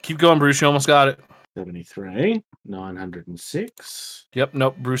Keep going, Bruce. You almost got it. 73, 906. Yep,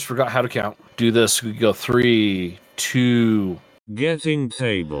 nope. Bruce forgot how to count. Do this. We go 3, 2. Getting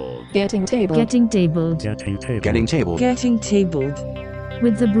tabled. Getting tabled. Getting tabled. Getting tabled. Getting tabled. Getting tabled.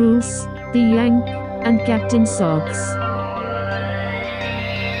 With the Bruce, the Yank, and Captain Socks.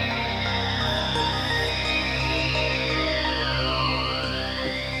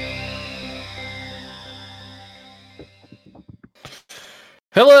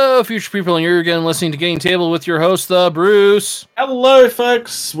 Hello, future people, and you're again listening to Getting Table with your host, the Bruce. Hello,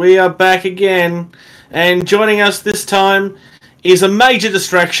 folks. We are back again, and joining us this time is a major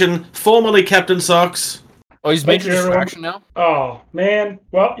distraction, formerly Captain Socks. Oh, he's major distraction now? Oh, man.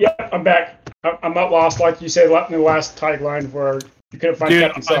 Well, yeah, I'm back. I'm not lost, like you said in the last tagline where you couldn't find Dude,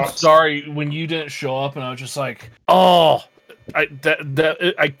 Captain Socks. I'm sorry when you didn't show up, and I was just like, oh, I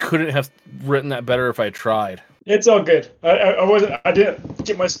couldn't have written that better if I tried. It's all good. I didn't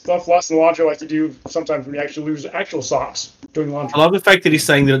get my stuff lost in the laundry like you do sometimes when you actually lose actual socks doing laundry. I love the fact that he's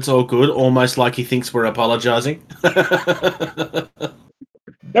saying that it's all good, almost like he thinks we're apologizing. No,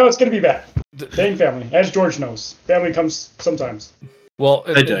 it's going to be bad. Same family, as George knows. Family comes sometimes. Well,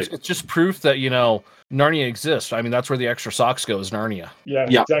 it's just proof that, Narnia exists. I mean, that's where the extra socks go, is Narnia. Yeah,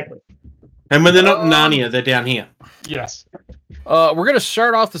 exactly. And when they're not in Narnia, they're down here. Yes. We're going to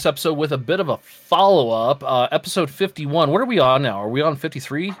start off this episode with a bit of a follow-up. Episode 51. What are we on now? Are we on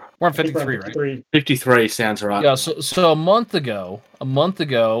 53? We're on 53, right? 53 sounds right. Yeah, so a month ago,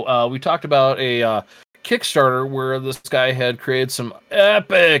 we talked about a Kickstarter where this guy had created some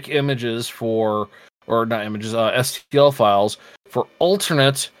epic images STL files for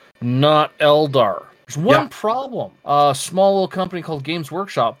alternate, not Eldar. There's one problem. A small little company called Games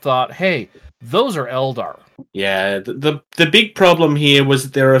Workshop thought, hey, those are Eldar. Yeah, the big problem here was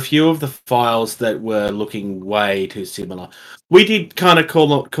that there are a few of the files that were looking way too similar. We did kind of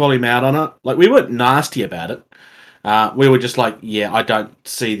call him out on it. Like, we weren't nasty about it. We were just like, yeah, I don't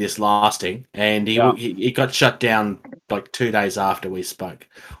see this lasting. And he got shut down like 2 days after we spoke.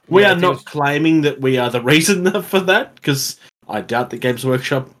 We are not claiming that we are the reason for that, because I doubt that Games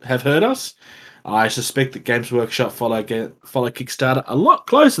Workshop have heard us. I suspect that Games Workshop follow Kickstarter a lot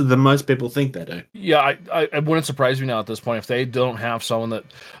closer than most people think they do. Yeah, I wouldn't surprise me now at this point if they don't have someone that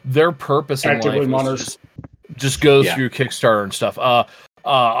their purpose in life is just go through Kickstarter and stuff. On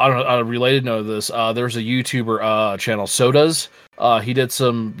a related note of this, there's a YouTuber channel, Sodas. He did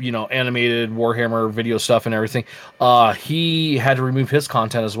some, animated Warhammer video stuff and everything. He had to remove his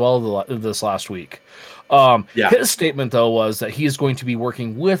content as well this last week. His statement, though, was that he is going to be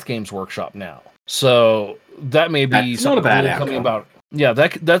working with Games Workshop now. So that may be something cool coming about. Yeah,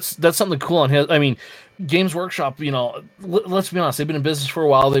 that's something cool on his. I mean, Games Workshop, let's be honest, they've been in business for a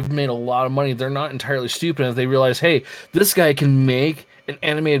while. They've made a lot of money. They're not entirely stupid if they realize, hey, this guy can make an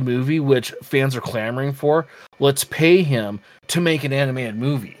animated movie, which fans are clamoring for. Let's pay him to make an animated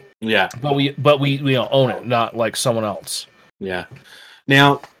movie. Yeah, but we own it, not like someone else. Yeah.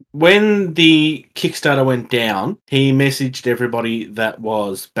 Now, when the Kickstarter went down, he messaged everybody that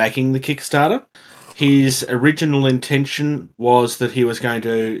was backing the Kickstarter. His original intention was that he was going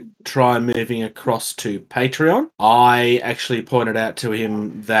to try moving across to Patreon. I actually pointed out to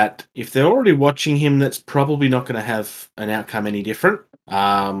him that if they're already watching him, that's probably not going to have an outcome any different.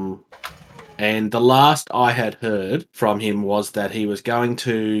 And the last I had heard from him was that he was going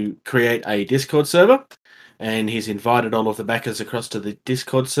to create a Discord server, and he's invited all of the backers across to the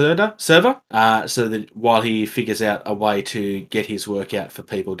Discord server, so that while he figures out a way to get his work out for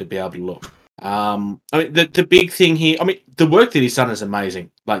people to be able to look. I mean, the big thing here, the work that he's done is amazing.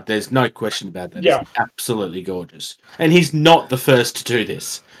 Like, there's no question about that. Yeah. It's absolutely gorgeous. And he's not the first to do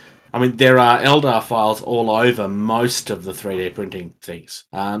this. I mean, there are Eldar files all over most of the 3D printing things.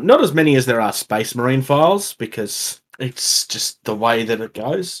 Not as many as there are Space Marine files, because it's just the way that it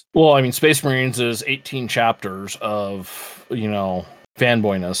goes. Well, I mean, Space Marines is 18 chapters of,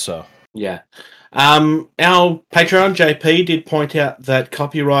 fanboyness, so. Yeah. Our Patreon, JP, did point out that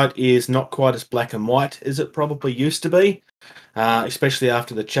copyright is not quite as black and white as it probably used to be, especially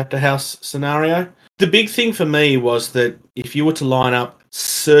after the Chapter House scenario. The big thing for me was that if you were to line up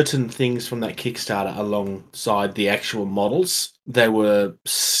certain things from that Kickstarter alongside the actual models, they were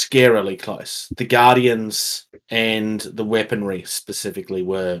scarily close. The Guardians and the weaponry specifically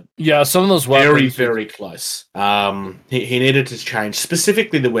were some of those weapons very, very close. He needed to change,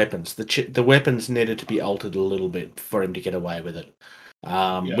 specifically the weapons. The weapons needed to be altered a little bit for him to get away with it.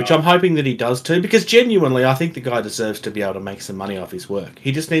 Which I'm hoping that he does too, because genuinely I think the guy deserves to be able to make some money off his work.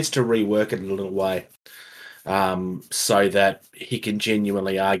 He just needs to rework it in a little way, so that he can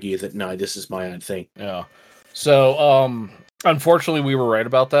genuinely argue that, no, this is my own thing. Yeah. So, Unfortunately, we were right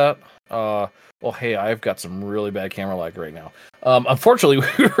about that. Well, hey, I've got some really bad camera lag right now. Unfortunately,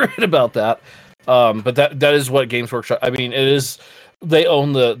 we were right about that. But that is what Games Workshop. I mean, it is. They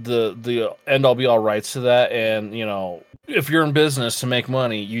own the end all be all rights to that, and if you're in business to make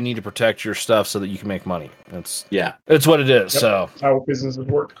money, you need to protect your stuff so that you can make money. It's what it is. Yep. So That's how businesses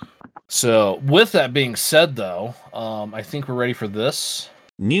work. So with that being said, though, I think we're ready for this.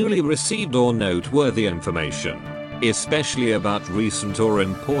 Newly received or noteworthy information, especially about recent or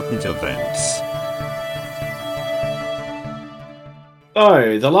important events.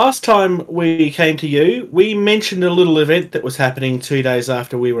 Oh, the last time we came to you, we mentioned a little event that was happening 2 days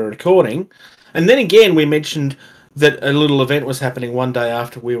after we were recording. And then again, we mentioned that a little event was happening 1 day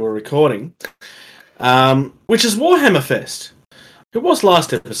after we were recording, which is Warhammer Fest. It was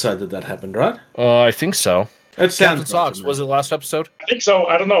last episode that happened, right? I think so. It sounds Socks. Was it last episode? I think so.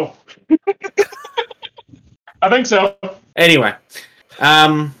 I don't know. I think so. Anyway, I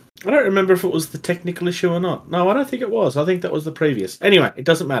don't remember if it was the technical issue or not. No, I don't think it was. I think that was the previous. Anyway, it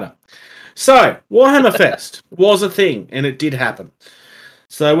doesn't matter. So, Warhammer Fest was a thing, and it did happen.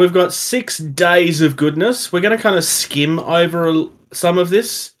 So we've got 6 days of goodness. We're going to kind of skim over some of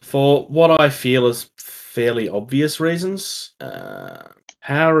this for what I feel is fairly obvious reasons.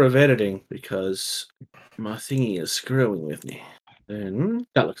 Power of editing, because my thingy is screwing with me. Then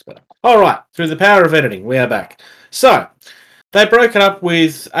that looks better. All right, through the power of editing, we are back. So, they broke it up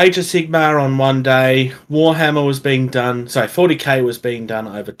with Age of Sigmar on 1 day. Warhammer was being done, 40k was being done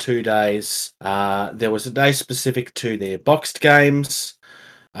over 2 days. There was a day specific to their boxed games.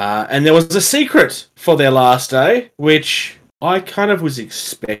 And there was a secret for their last day, which I kind of was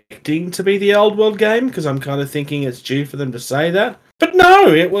expecting to be the Old World game, because I'm kind of thinking it's due for them to say that. But no,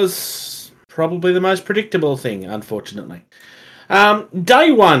 it was probably the most predictable thing, unfortunately.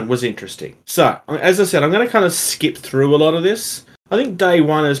 Day 1 was interesting. So, as I said, I'm going to kind of skip through a lot of this. I think day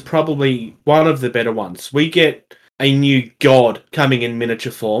 1 is probably one of the better ones. We get a new god coming in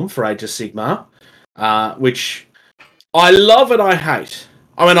miniature form for Age of Sigmar, which I love and I hate.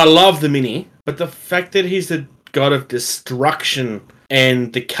 I mean, I love the mini, but the fact that he's the god of destruction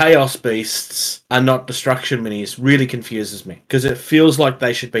and the Chaos Beasts are not destruction minis really confuses me, because it feels like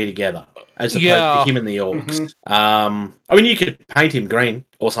they should be together, as opposed to him and the orcs. Mm-hmm. I mean, you could paint him green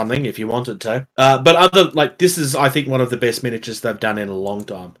or something if you wanted to. But this is, I think, one of the best miniatures they've done in a long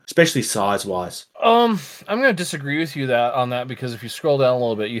time, especially size-wise. I'm going to disagree with you on that, because if you scroll down a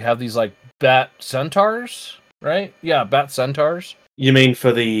little bit, you have these, bat centaurs, right? Yeah, bat centaurs. You mean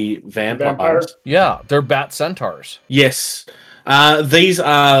for the vampires? Yeah, they're bat centaurs. Yes. These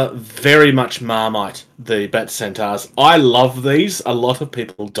are very much Marmite, the bat centaurs. I love these. A lot of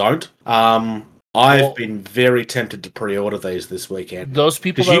people don't. I've been very tempted to pre-order these this weekend. Those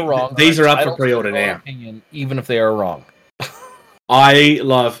people are wrong. These are up for pre-order now. Opinion, even if they are wrong. I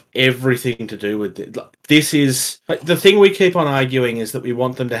love everything to do with it. This is the thing we keep on arguing, is that we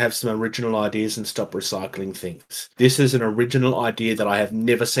want them to have some original ideas and stop recycling things. This is an original idea that I have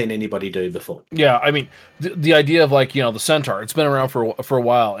never seen anybody do before. Yeah, I mean, the idea of the centaur, it's been around for a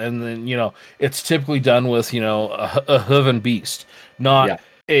while, and then it's typically done with a hooven beast, not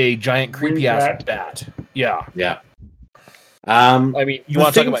a giant creepy ass bat. Yeah. I mean,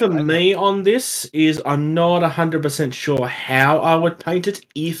 the thing for me on this is I'm not 100% sure how I would paint it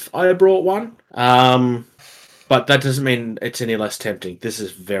if I brought one. But that doesn't mean it's any less tempting. This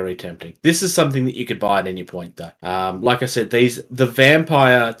is very tempting. This is something that you could buy at any point, though. Like I said,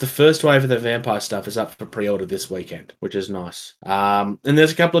 the first wave of the vampire stuff is up for pre-order this weekend, which is nice. And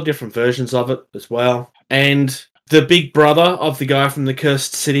there's a couple of different versions of it as well. And the big brother of the guy from the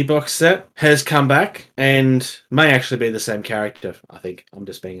Cursed City box set has come back and may actually be the same character, I think. I'm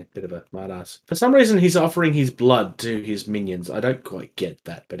just being a bit of a smartass. For some reason, he's offering his blood to his minions. I don't quite get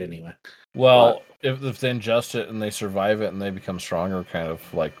that, but anyway. Well, if they ingest it and they survive it and they become stronger, kind of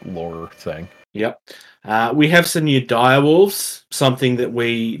like lore thing. Yep. We have some new direwolves, something that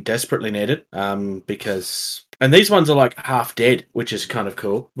we desperately needed, because... And these ones are like half dead, which is kind of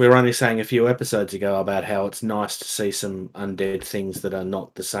cool. We were only saying a few episodes ago about how it's nice to see some undead things that are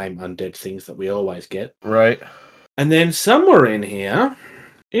not the same undead things that we always get. Right. And then somewhere in here,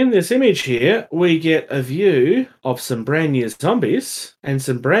 in this image here, we get a view of some brand new zombies and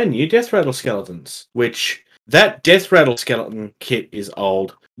some brand new Death Rattle skeletons, which that Death Rattle skeleton kit is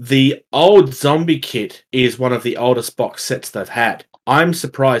old. The old zombie kit is one of the oldest box sets they've had. I'm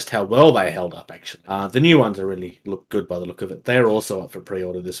surprised how well they held up, actually. The new ones really look good by the look of it. They're also up for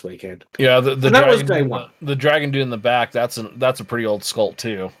pre-order this weekend. Yeah, that was day 1. The dragon dude in the back, that's a pretty old sculpt,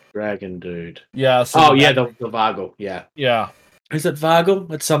 too. Dragon dude. Yeah. So the Vargle, yeah. Yeah. Is it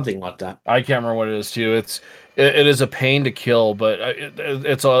Vargul? It's something like that. I can't remember what it is too. It is a pain to kill, but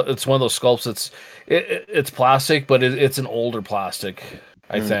it's one of those sculpts. It's plastic, but it's an older plastic.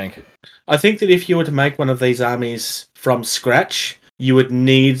 I think. I think that if you were to make one of these armies from scratch, you would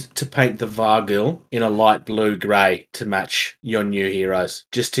need to paint the Vargul in a light blue-grey to match your new heroes,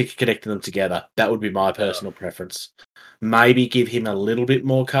 just to connect them together. That would be my personal preference. Maybe give him a little bit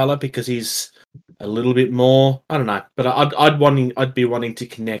more colour because he's a little bit more. I don't know, but I'd be wanting to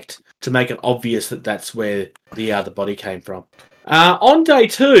connect to make it obvious that that's where the body came from. On day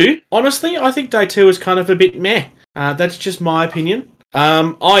 2, honestly, I think day 2 is kind of a bit meh. That's just my opinion.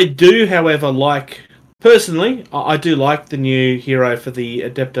 I do, however, personally, I do like the new hero for the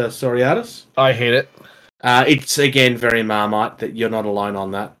Adepta Sororitas. I hate it. It's, again, very Marmite, that you're not alone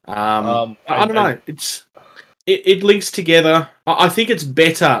on that. I don't know. It links together. I think it's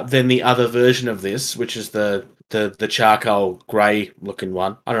better than the other version of this, which is the charcoal grey looking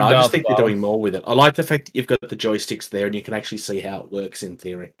one. I don't know. I just think they're doing more with it. I like the fact that you've got the joysticks there and you can actually see how it works in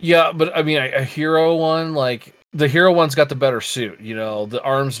theory. Yeah, but I mean, a hero one, like the hero one's got the better suit. You know, the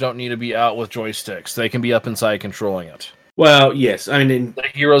arms don't need to be out with joysticks; they can be up inside controlling it. Well, yes. I mean, the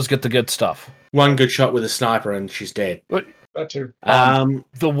heroes get the good stuff. One good shot with a sniper and she's dead. But that too.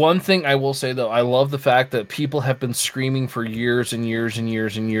 The one thing I will say though, I love the fact that people have been screaming for years and years and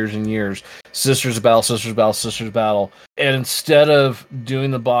years and years and years, Sisters of Battle, Sisters of Battle, Sisters of Battle. And instead of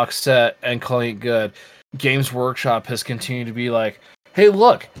doing the box set and calling it good, Games Workshop has continued to be like, hey,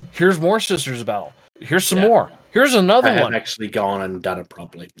 look, here's more Sisters of Battle. Here's some more. Here's another one. Actually gone and done it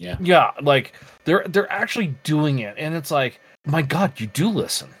properly. Yeah. Yeah, like they're actually doing it, and it's like, my God, you do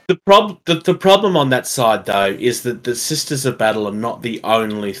listen. The problem on that side, though, is that the Sisters of Battle are not the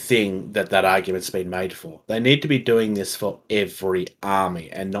only thing that argument's been made for. They need to be doing this for every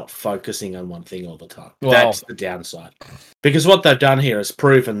army and not focusing on one thing all the time. Well, that's the downside. Because what they've done here is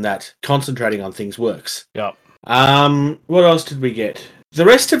proven that concentrating on things works. Yeah. What else did we get? The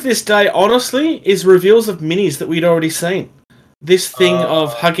rest of this day, honestly, is reveals of minis that we'd already seen. This thing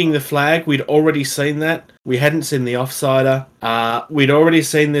of hugging the flag, we'd already seen that. We hadn't seen the Offsider. We'd already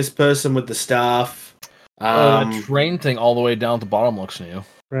seen this person with the staff. The train thing all the way down at the bottom looks new.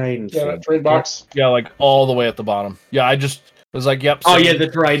 That train box. Yeah, like all the way at the bottom. Yeah, I just was like, yep. Oh yeah, the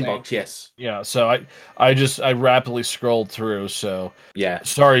train box, yes. Yeah, so I rapidly scrolled through, so yeah.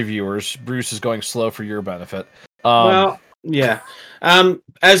 Sorry, viewers. Bruce is going slow for your benefit. Well, yeah.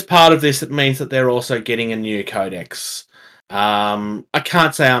 As part of this, it means that they're also getting a new codex. I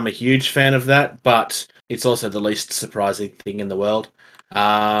can't say I'm a huge fan of that, but it's also the least surprising thing in the world.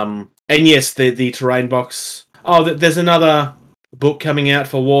 And yes, the terrain box. Oh, there's another book coming out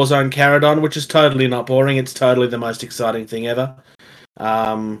for Warzone Caradon, which is totally not boring. It's totally the most exciting thing ever.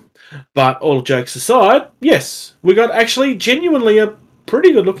 But all jokes aside, yes, we got actually genuinely a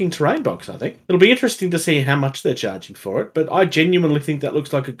pretty good looking terrain box, I think. It'll be interesting to see how much they're charging for it, but I genuinely think that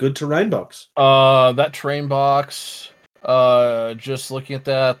looks like a good terrain box. That terrain box... just looking at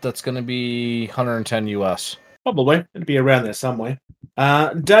that's going to be 110 US. Probably. It'd be around there somewhere.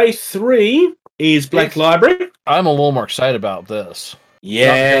 Day 3 is Black Library. I'm a little more excited about this.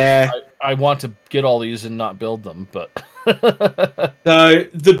 Yeah. I want to get all these and not build them, but... So,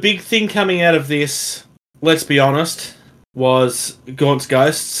 the big thing coming out of this, let's be honest, was Gaunt's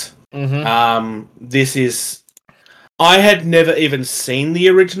Ghosts. Mm-hmm. This is... I had never even seen the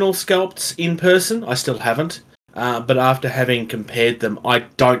original sculpts in person. I still haven't. But after having compared them, I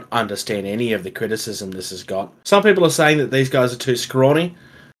don't understand any of the criticism this has got. Some people are saying that these guys are too scrawny,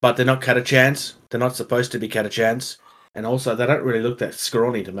 but they're not Catachans. They're not supposed to be Catachans. And also, they don't really look that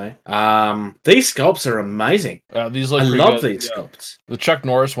scrawny to me. These sculpts are amazing. These look I pretty love good. These sculpts. The Chuck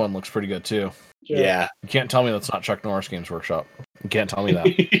Norris one looks pretty good, too. Yeah. You can't tell me that's not Chuck Norris Games Workshop. You can't tell me that.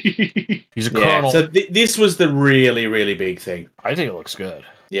 He's a yeah, colonel. So this was the really, really big thing. I think it looks good.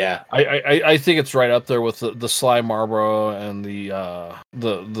 Yeah, I think it's right up there with the Sly Marlboro and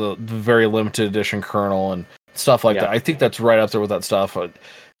the very limited edition Colonel and stuff like that. I think that's right up there with that stuff.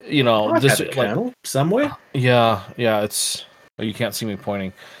 You know, this like Colonel somewhere. Yeah, it's. Oh, you can't see me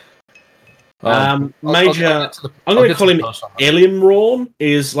pointing. I'm going to call him Elimrawn.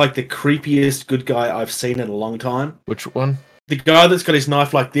 Is like the creepiest good guy I've seen in a long time. Which one? The guy that's got his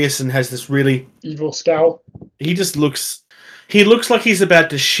knife like this and has this really evil scowl. He just looks. He looks like he's about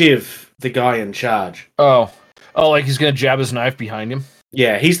to shiv the guy in charge. Oh, like he's gonna jab his knife behind him.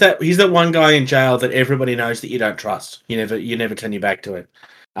 Yeah, he's that one guy in jail that everybody knows that you don't trust. You never turn your back to it.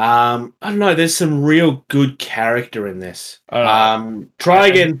 I don't know. There's some real good character in this. Try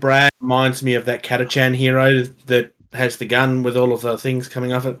Again Brad reminds me of that Catachan hero that has the gun with all of the things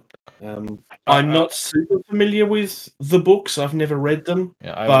coming off it. I'm not super familiar with the books. I've never read them.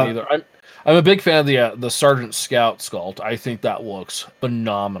 Yeah, I haven't either. I'm a big fan of the Sergeant Scout sculpt. I think that looks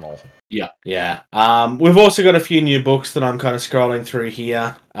phenomenal. Yeah. We've also got a few new books that I'm kind of scrolling through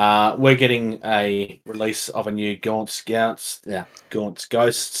here. We're getting a release of a new Gaunt's Ghosts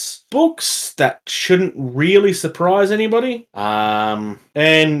books that shouldn't really surprise anybody.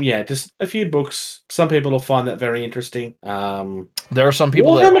 And yeah, just a few books. Some people will find that very interesting. There are some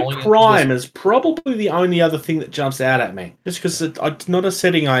people Warhammer Crime is probably the only other thing that jumps out at me, just because it's not a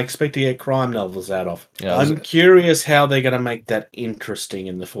setting I expect to get crime novels out of. Yeah, I'm curious how they're going to make that interesting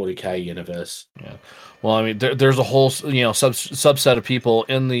in the 40k universe. Yeah. Well, I mean, there's a whole subset of people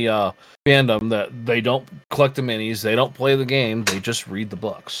in the fandom that they don't collect the minis, they don't play the game, they just read the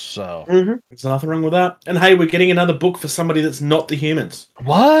books. So there's nothing wrong with that. And hey, we're getting another book for somebody that's not the humans.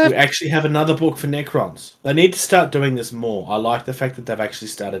 What? We actually have another book for Necrons. They need to start doing this more. I like the fact that they've actually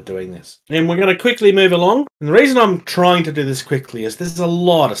started doing this. And we're going to quickly move along. And the reason I'm trying to do this quickly is there's a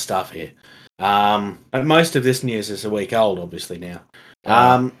lot of stuff here. And most of this news is a week old, obviously, now.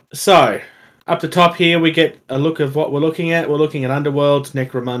 So up the top here, we get a look of what we're looking at. We're looking at Underworld,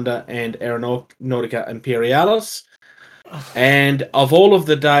 Necromunda, and Aeronautica Imperialis. And of all of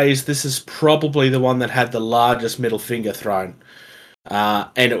the days, this is probably the one that had the largest middle finger thrown.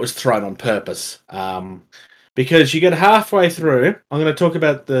 And it was thrown on purpose. Because you get halfway through, I'm going to talk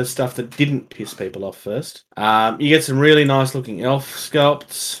about the stuff that didn't piss people off first. You get some really nice looking elf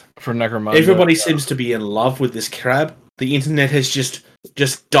sculpts. For Necromunda. Everybody seems to be in love with this crab. The internet has just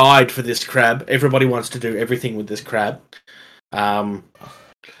died for this crab. Everybody wants to do everything with this crab. Well,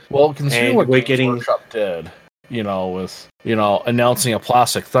 considering what we're getting Workshop did, with announcing a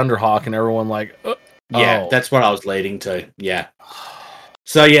plastic Thunderhawk and everyone that's what I was leading to. Yeah.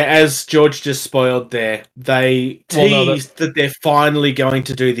 So yeah, as George just spoiled there, they teased that they're finally going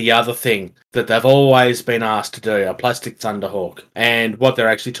to do the other thing that they've always been asked to do, a plastic Thunderhawk. And what they're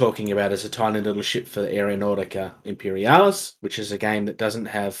actually talking about is a tiny little ship for Aeronautica Imperialis, which is a game that doesn't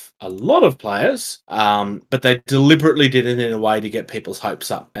have a lot of players, but they deliberately did it in a way to get people's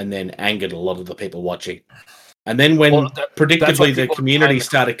hopes up and then angered a lot of the people watching. And then when, predictably, the community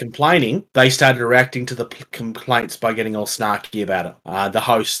started complaining, they started reacting to the complaints by getting all snarky about it. The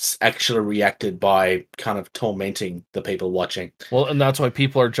hosts actually reacted by kind of tormenting the people watching. Well, and that's why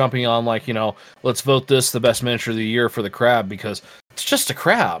people are jumping on, let's vote this the best miniature of the year for the crab, because it's just a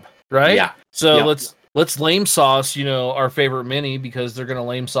crab, right? Yeah. So let's lame sauce, our favorite mini, because they're going to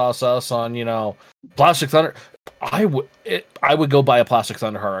lame sauce us on, Plastic Thunder. I would go buy a Plastic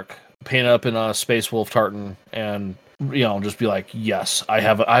Thunderhawk, paint up in a Space Wolf tartan, and just be like, yes, I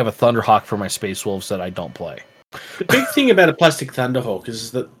have a Thunderhawk for my Space Wolves that I don't play. The big thing about a Plastic Thunderhawk is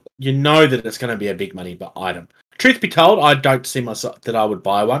that that it's going to be a big money item. Truth be told, I don't see myself that I would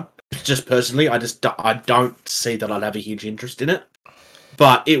buy one. Just personally, I don't see that I'd have a huge interest in it.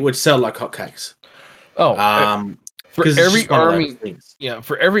 But it would sell like hotcakes. Oh, for every army,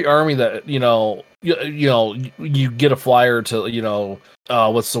 for every army that you get a flyer to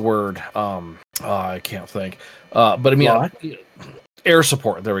what's the word? I can't think. But I mean, air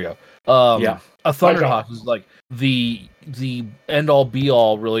support. There we go. A Thunderhawk is like the end all be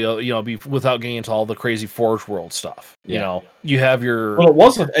all, really. Without getting into all the crazy Forge World stuff. You have your.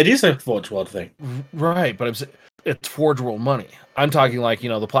 Well, it is a Forge World thing, right? But it's Forge World money. I'm talking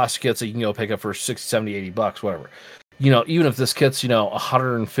the plastic kits that you can go pick up for $60, $70, $80, whatever. Even if this kit's,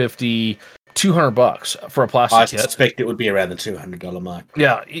 $150, $200 for a plastic kit. I suspect it would be around the $200 mark.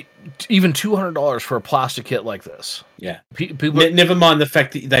 Yeah, even $200 for a plastic kit like this. Yeah. Never mind the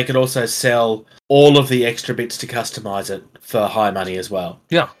fact that they could also sell all of the extra bits to customize it for high money as well.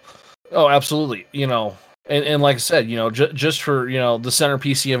 Yeah. Oh, absolutely. And like I said, just for, the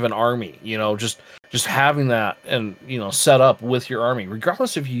centerpiece of an army, just having that and, set up with your army,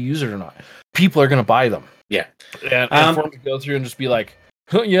 regardless if you use it or not, people are going to buy them. Yeah. And for them to go through and just be like,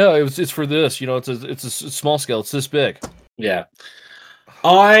 yeah, it's for this, it's a small scale, it's this big. Yeah.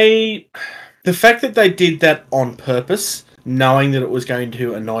 The fact that they did that on purpose, knowing that it was going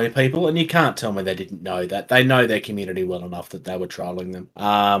to annoy people, and you can't tell me they didn't know that. They know their community well enough that they were trolling them.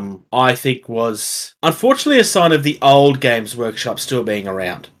 I think was, unfortunately, a sign of the old Games Workshop still being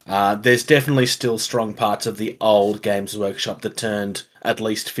around. There's definitely still strong parts of the old Games Workshop that turned at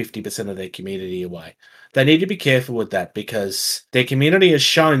least 50% of their community away. They need to be careful with that because their community has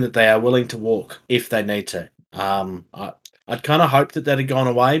shown that they are willing to walk if they need to. I'd kind of hoped that had gone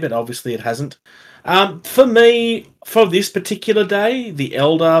away, but obviously it hasn't. For me, for this particular day, the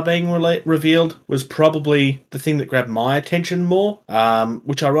Eldar being revealed was probably the thing that grabbed my attention more,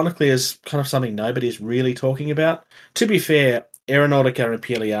 which ironically is kind of something nobody's really talking about. To be fair, Aeronautica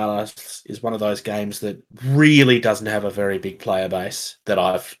Imperialis is one of those games that really doesn't have a very big player base that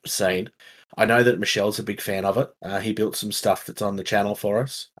I've seen. I know that Michelle's a big fan of it. He built some stuff that's on the channel for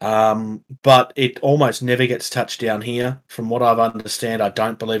us. But it almost never gets touched down here. From what I've understand, I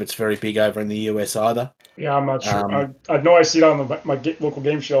don't believe it's very big over in the US either. Yeah, I'm not sure. I know I see it on my local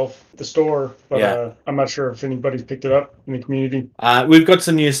game shelf, the store, but I'm not sure if anybody's picked it up in the community. We've got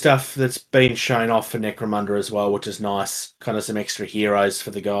some new stuff that's been shown off for Necromunda as well, which is nice. Kind of some extra heroes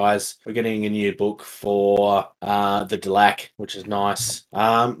for the guys. We're getting a new book for the Delac, which is nice.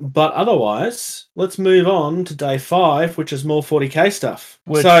 But otherwise, let's move on to day 5, which is more 40k stuff.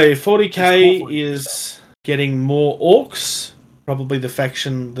 So 40k is getting more orcs. Probably the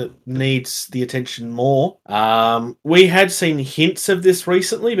faction that needs the attention more. We had seen hints of this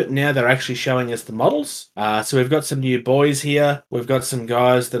recently, but now they're actually showing us the models. So we've got some new boys here. We've got some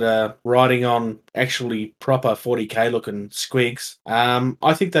guys that are riding on actually proper 40k looking squigs.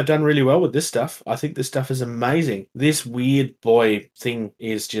 I think they've done really well with this stuff. I think this stuff is amazing. This weird boy thing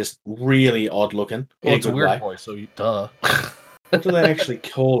is just really odd looking. Well, it's a weird boy, so duh. What do they actually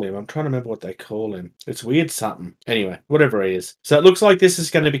call him? I'm trying to remember what they call him. It's weird something. Anyway, whatever he is. So it looks like this is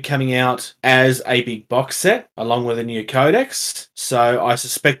going to be coming out as a big box set along with a new codex. So I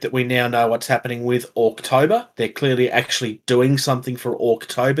suspect that we now know what's happening with Orktober. They're clearly actually doing something for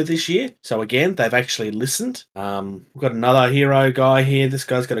Orktober this year. So again, they've actually listened. We've got another hero guy here. This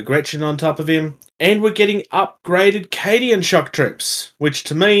guy's got a Gretchen on top of him. And we're getting upgraded Cadian shock troops, which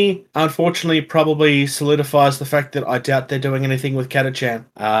to me, unfortunately, probably solidifies the fact that I doubt they're doing anything with Catachan,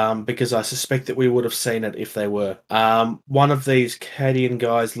 because I suspect that we would have seen it if they were. One of these Cadian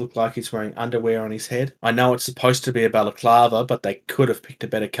guys looked like he's wearing underwear on his head. I know it's supposed to be a balaclava, but they could have picked a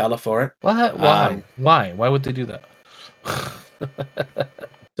better colour for it. What? Why? Why would they do that?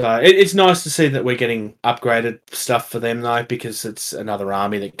 So it's nice to see that we're getting upgraded stuff for them, though, because it's another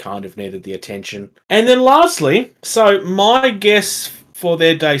army that kind of needed the attention. And then lastly, so my guess for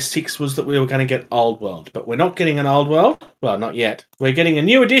their day 6 was that we were going to get Old World, but we're not getting an Old World. Well, not yet. We're getting a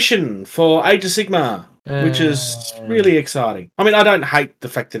new edition for Age of Sigmar, which is really exciting. I mean, I don't hate the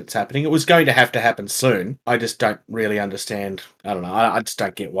fact that it's happening. It was going to happen soon. I just don't really understand. I don't know. I just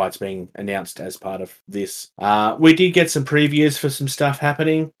don't get why it's being announced as part of this. We did get some previews for some stuff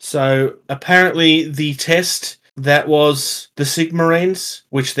happening. So apparently the test that was the Sigmarines,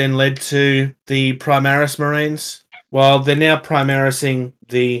 which then led to the Primaris Marines. Well, they're now Primarising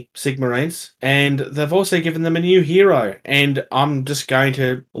the Sigmarines, and they've also given them a new hero. And I'm just going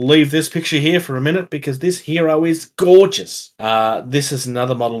to leave this picture here for a minute because this hero is gorgeous. This is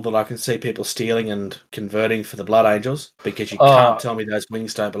another model that I can see people stealing and converting for the Blood Angels, because you can't tell me those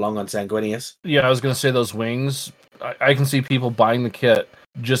wings don't belong on Sanguinius. Yeah, I was going to say those wings. I can see people buying the kit,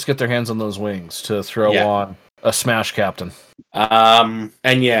 just get their hands on those wings to throw on a Smash Captain.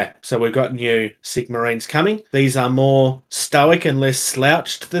 And yeah, so we've got new Sigmarines coming. These are more stoic and less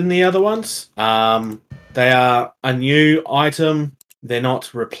slouched than the other ones. They are a new item. They're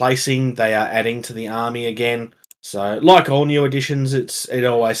not replacing, they are adding to the army again. So, like all new additions, it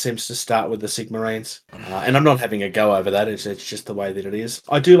always seems to start with the Sigmarines. And I'm not having a go over that, it's just the way that it is.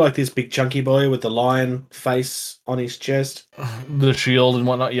 I do like this big chunky boy with the lion face on his chest. The shield and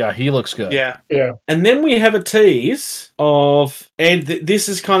whatnot. Yeah, he looks good. Yeah. And then we have a tease of, and this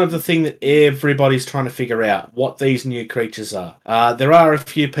is kind of the thing that everybody's trying to figure out, what these new creatures are. There are a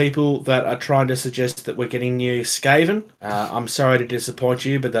few people that are trying to suggest that we're getting new Skaven. I'm sorry to disappoint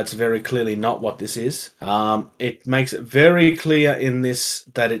you, but that's very clearly not what this is. It makes it very clear in this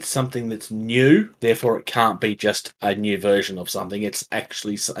that it's something that's new, therefore it can't be just a new version of something. It's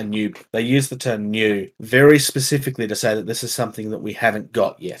actually a new. They use the term new very specifically to say that this is something that we haven't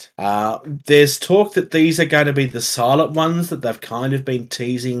got yet. There's talk that these are going to be the silent ones that they've kind of been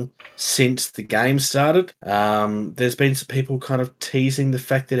teasing since the game started. There's been some people kind of teasing the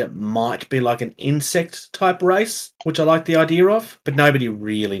fact that it might be like an insect type race, which I like the idea of, but nobody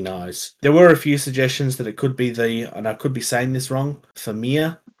really knows. There were a few suggestions that it could be and I could be saying this wrong,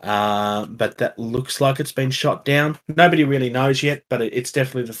 Famir, but that looks like it's been shot down. Nobody really knows yet, but it's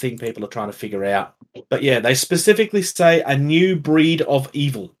definitely the thing people are trying to figure out. But yeah, they specifically say a new breed of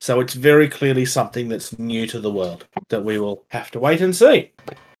evil. So it's very clearly something that's new to the world that we will have to wait and see.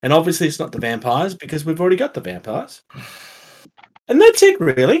 And obviously it's not the vampires because we've already got the vampires. And that's it,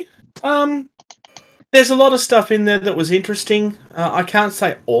 really. There's a lot of stuff in there that was interesting. I can't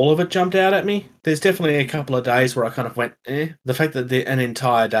say all of it jumped out at me. There's definitely a couple of days where I kind of went, eh. The fact that an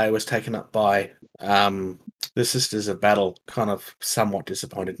entire day was taken up by the Sisters of Battle kind of somewhat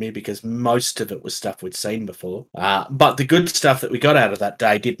disappointed me because most of it was stuff we'd seen before. But the good stuff that we got out of that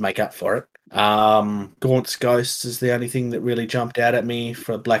day did make up for it. Gaunt's Ghosts is the only thing that really jumped out at me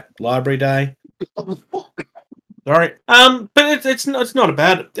for Black Library Day. Sorry. But it's not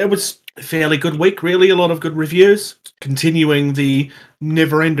bad. It was a fairly good week, really. A lot of good reviews. Continuing the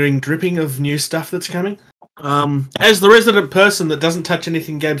never-ending dripping of new stuff that's coming. As the resident person that doesn't touch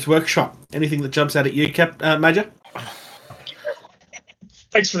anything Games Workshop, anything that jumps out at you, Major?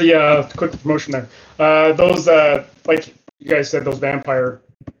 Thanks for the quick promotion there. Those, like you guys said, those vampire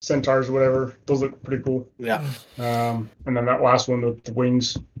centaurs or whatever, those look pretty cool. Yeah. And then that last one with the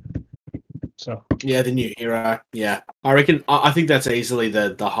wings. So yeah, the new hero. Yeah, I think that's easily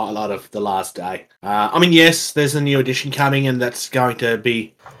the highlight of the last day. I mean, yes, there's a new edition coming, and that's going to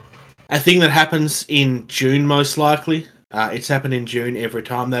be a thing that happens in June, most likely. It's happened in June every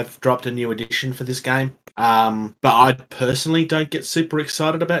time they've dropped a new edition for this game. But I personally don't get super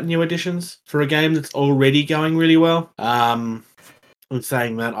excited about new editions for a game that's already going really well. In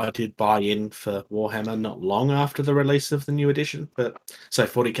saying that, I did buy in for Warhammer not long after the release of the new edition, but so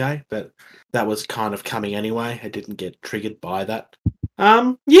 40k, but that was kind of coming anyway. I didn't get triggered by that.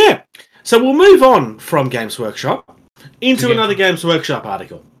 Yeah. So we'll move on from Games Workshop into another Games Workshop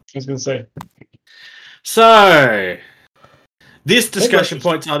article. I was going to say. So this discussion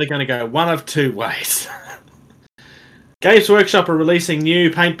point's either going to go one of two ways. Games Workshop are releasing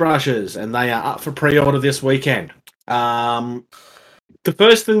new paintbrushes, and they are up for pre-order this weekend. The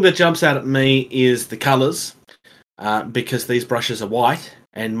first thing that jumps out at me is the colours, because these brushes are white,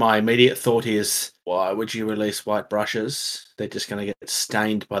 and my immediate thought is, why would you release white brushes? They're just going to get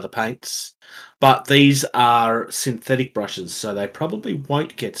stained by the paints. But these are synthetic brushes, so they probably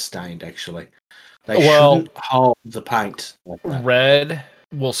won't get stained, actually. They shouldn't hold the paint like that. Red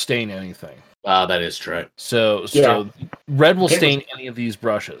will stain anything. That is true. So red will stain any of these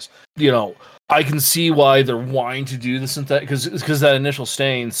brushes. I can see why they're wanting to do the synthetic, because that initial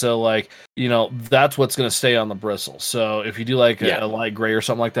stain. So that's what's going to stay on the bristle. So if you do a light gray or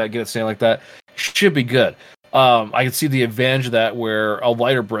something like that, get it stained like that, should be good. I can see the advantage of that, where a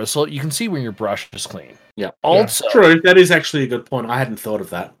lighter bristle, you can see when your brush is clean. Yeah. Also, true. That is actually a good point. I hadn't thought of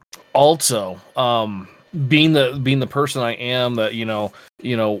that. Also, being the person I am, that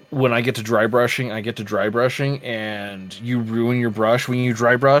when I get to dry brushing, and you ruin your brush when you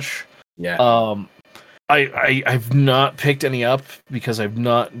dry brush. Yeah. I've not picked any up because I've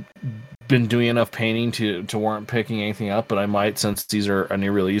not been doing enough painting to warrant picking anything up, but I might, since these are a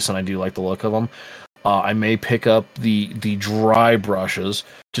new release and I do like the look of them. I may pick up the dry brushes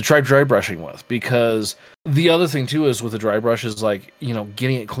to try dry brushing with, because the other thing too is with the dry brushes,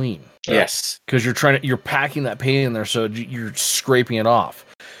 getting it clean. Yes, because you're packing that paint in there, so you're scraping it off.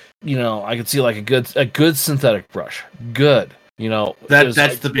 I could see a good synthetic brush. Good.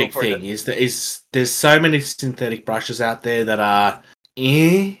 That's the big thing is there's so many synthetic brushes out there that are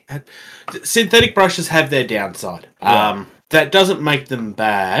synthetic brushes have their downside. Yeah. That doesn't make them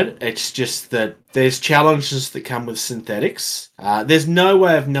bad. It's just that there's challenges that come with synthetics. There's no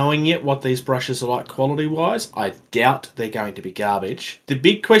way of knowing yet what these brushes are like quality-wise. I doubt they're going to be garbage. The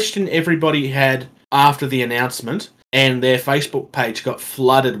big question everybody had after the announcement, and their Facebook page got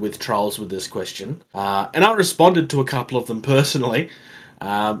flooded with trolls with this question, and I responded to a couple of them personally,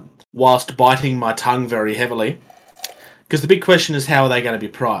 whilst biting my tongue very heavily. Because the big question is, how are they going to be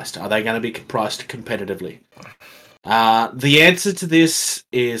priced? Are they going to be priced competitively? The answer to this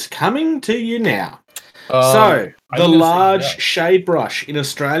is coming to you now. So, the large shade brush in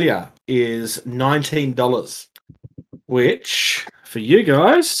Australia is $19, which, for you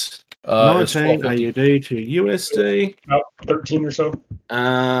guys, 19 AUD to USD. About 13 or so.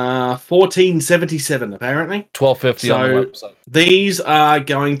 14.77 apparently. 12.50 on the website. These are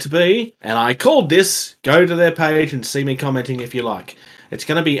going to be, and I called this, go to their page and see me commenting if you like. It's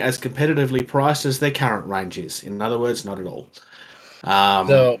going to be as competitively priced as their current range is. In other words, not at all.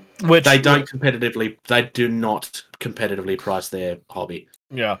 They do not competitively price their hobby.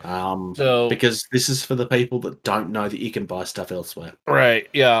 Yeah. Because this is for the people that don't know that you can buy stuff elsewhere. Right.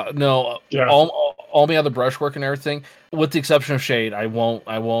 Yeah. No. Yeah. All my other brushwork and everything, with the exception of shade, I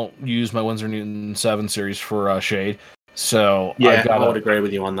won't use my Winsor Newton 7 series for shade. So yeah, I would agree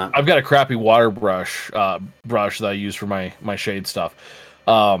with you on that. I've got a crappy water brush that I use for my shade stuff.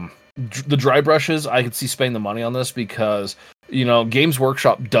 The dry brushes, I could see spending the money on this because Games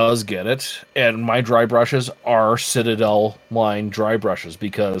Workshop does get it, and my dry brushes are Citadel line dry brushes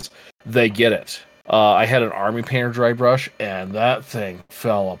because they get it. I had an Army Painter dry brush, and that thing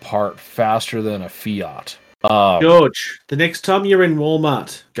fell apart faster than a Fiat. George, the next time you're in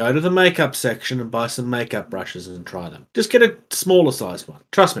Walmart, go to the makeup section and buy some makeup brushes and try them. Just get a smaller sized one.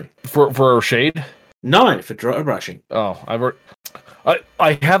 Trust me. For shade? No, for dry brushing. Oh,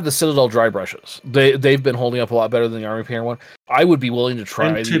 I have the Citadel dry brushes. They've been holding up a lot better than the Army Painter one. I would be willing to try.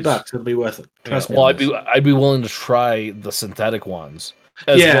 And $2, it'll be worth it. Trust me. Well, I'd be willing to try the synthetic ones.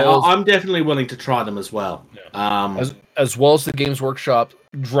 I'm definitely willing to try them as well. Yeah. As well as the Games Workshop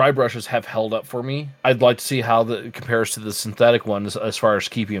dry brushes have held up for me. I'd like to see how it compares to the synthetic ones as far as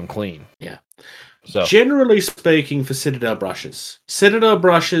keeping them clean. Yeah. So generally speaking, for Citadel brushes,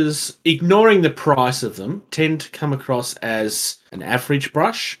 ignoring the price of them, tend to come across as an average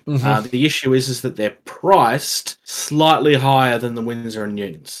brush. Mm-hmm. The issue is that they're priced slightly higher than the Winsor and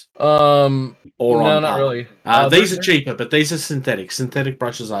Newtons. No, not really. These are cheaper, but these are synthetic. Synthetic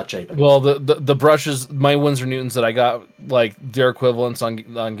brushes are cheaper. Well, the brushes, my Winsor Newtons that I got, like their equivalents on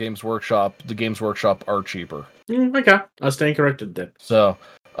Games Workshop, the Games Workshop are cheaper. Okay, I stand corrected then. So,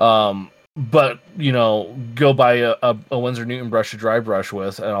 but go buy a Winsor Newton brush to dry brush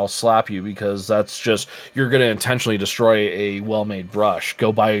with, and I'll slap you, because that's just, you're going to intentionally destroy a well-made brush.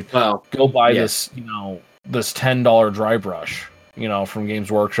 Go buy this this $10 dry brush, from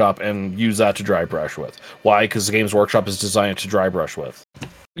Games Workshop, and use that to dry brush with. Why? Because the Games Workshop is designed to dry brush with.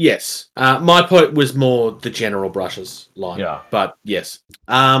 Yes, my point was more the general brushes line. Yeah, but yes,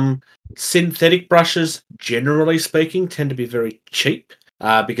 synthetic brushes, generally speaking, tend to be very cheap.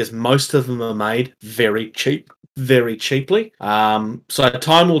 Because most of them are made very cheaply. So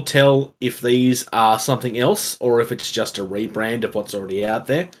time will tell if these are something else or if it's just a rebrand of what's already out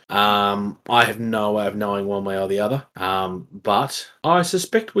there. I have no way of knowing one way or the other. But I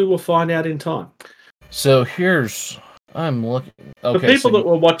suspect we will find out in time. So I'm looking. Okay, for people that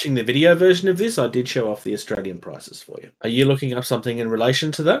were watching the video version of this, I did show off the Australian prices for you. Are you looking up something in relation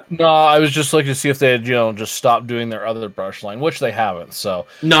to that? No, I was just looking to see if they had, just stopped doing their other brush line, which they haven't. So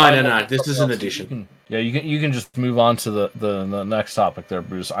no. This is an addition. You can just move on to the next topic there,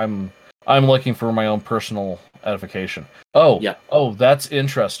 Bruce. I'm looking for my own personal edification. Oh, yeah. Oh, that's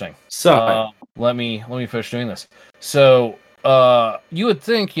interesting. So let me finish doing this. So. You would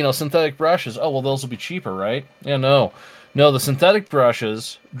think, synthetic brushes, those will be cheaper, right? Yeah, no, the synthetic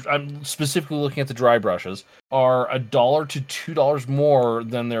brushes, I'm specifically looking at the dry brushes, are $1 to $2 more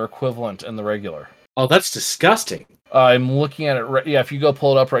than their equivalent in the regular. Oh, that's disgusting. I'm looking at it. If you go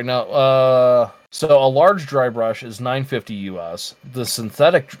pull it up right now, so a large dry brush is $9.50 US. The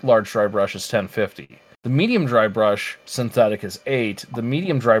synthetic large dry brush is $10.50. The medium dry brush synthetic is $8. The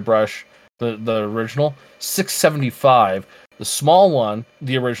medium dry brush, the original, $6.75. The small one,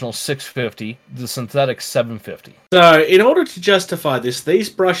 the original, $6.50. The synthetic, $7.50. So, in order to justify this, these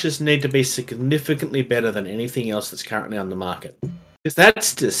brushes need to be significantly better than anything else that's currently on the market. Because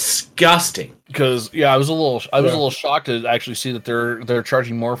that's disgusting. Because I was a little shocked to actually see that they're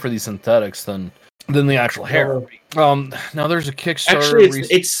charging more for these synthetics than the actual hair. Now there's a Kickstarter.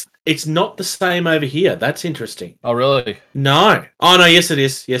 Actually, it's not the same over here. That's interesting. Oh, really? No. Oh, no, yes, it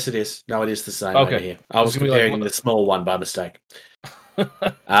is. Yes, it is. No, it is the same over here. I was comparing the small one by mistake.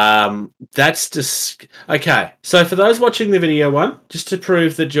 That's just... Okay, so for those watching the video one, just to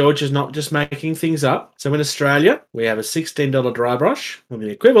prove that George is not just making things up, so in Australia, we have a $16 dry brush, and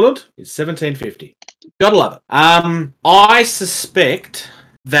the equivalent is $17.50. Gotta love it. I suspect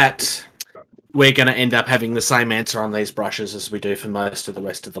that we're going to end up having the same answer on these brushes as we do for most of the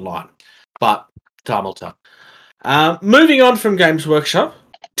rest of the line. But time will tell. Moving on from Games Workshop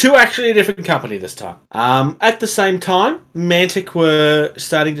to actually a different company this time. At the same time, Mantic were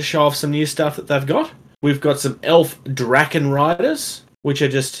starting to show off some new stuff that they've got. We've got some Elf Dragon Riders, which are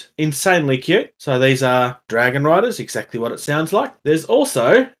just insanely cute. So these are Dragon Riders, exactly what it sounds like. There's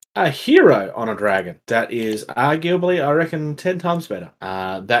also a hero on a dragon. That is arguably, I reckon, 10 times better.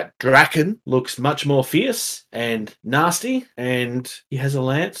 That dragon looks much more fierce and nasty, and he has a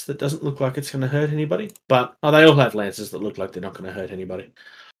lance that doesn't look like it's going to hurt anybody. But they all have lances that look like they're not going to hurt anybody.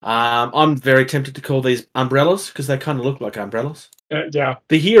 I'm very tempted to call these umbrellas because they kind of look like umbrellas. Yeah.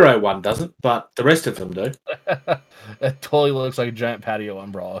 The hero one doesn't, but the rest of them do. It totally looks like a giant patio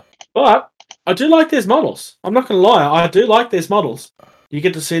umbrella. But I do like these models. I'm not going to lie. I do like these models. You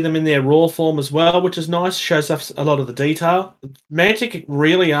get to see them in their raw form as well, which is nice. Shows us a lot of the detail. Mantic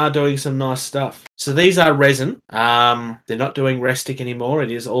really are doing some nice stuff. So these are resin. They're not doing Restic anymore.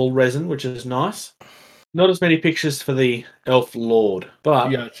 It is all resin, which is nice. Not as many pictures for the Elf Lord,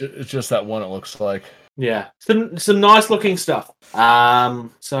 but yeah, it's just that one. It looks like some nice looking stuff.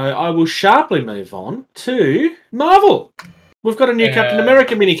 So I will sharply move on to Marvel. We've got a new Captain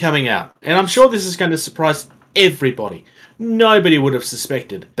America mini coming out, and I'm sure this is going to surprise everybody. Nobody would have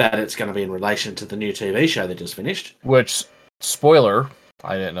suspected that it's going to be in relation to the new TV show that just finished. Which, spoiler,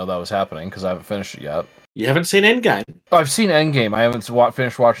 I didn't know that was happening because I haven't finished it yet. You haven't seen Endgame? I've seen Endgame. I haven't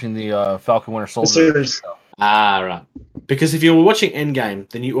finished watching the Falcon Winter Soldier. Right. Because if you were watching Endgame,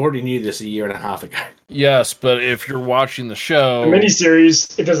 then you already knew this a year and a half ago. Yes, but if you're watching the show, the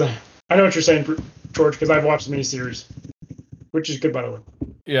miniseries, it doesn't. I know what you're saying, George, because I've watched the miniseries, which is good, by the way.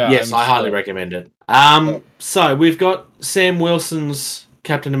 Yeah. Yes, I highly recommend it. So we've got Sam Wilson's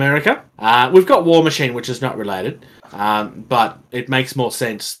Captain America. We've got War Machine, which is not related, but it makes more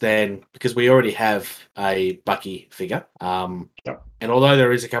sense than because we already have a Bucky figure. And although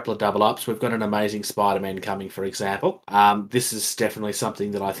there is a couple of double ups, we've got an Amazing Spider-Man coming, for example. This is definitely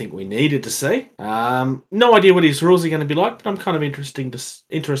something that I think we needed to see. No idea what his rules are going to be like, but I'm kind of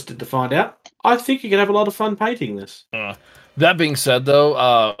interested to find out. I think you can have a lot of fun painting this. That being said,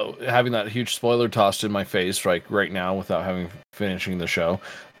 though, having that huge spoiler tossed in my face right now without finishing the show,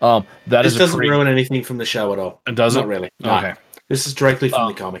 this doesn't ruin anything from the show at all. It doesn't? Not really. No. Okay. This is directly from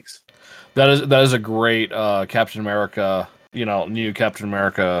the comics. That is a great Captain America, new Captain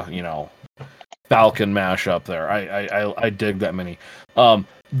America, Falcon mashup there. I dig that mini.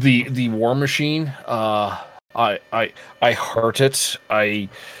 The War Machine, I heart it.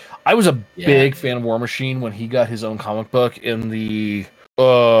 I was a big fan of War Machine when he got his own comic book in the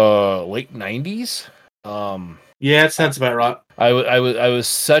late 90s. Yeah, it sounds about right. I was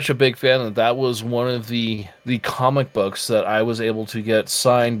such a big fan that was one of the comic books that I was able to get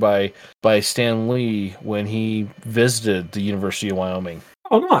signed by Stan Lee when he visited the University of Wyoming.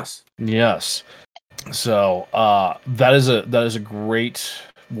 Oh, nice. Yes. So that is a great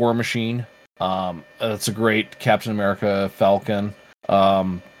War Machine. It's a great Captain America Falcon.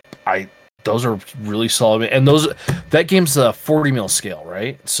 Those are really solid, and that game's a 40 mil scale,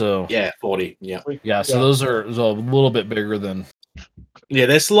 right? So 40. Yeah. So those are a little bit bigger than. Yeah,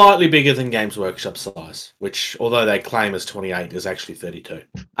 they're slightly bigger than Games Workshop size, which, although they claim as 28, is actually 32.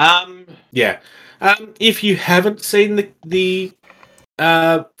 If you haven't seen the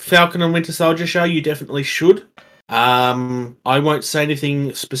Falcon and Winter Soldier show, you definitely should. I won't say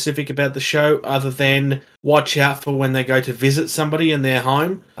anything specific about the show other than watch out for when they go to visit somebody in their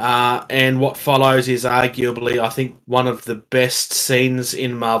home. And what follows is arguably, I think, one of the best scenes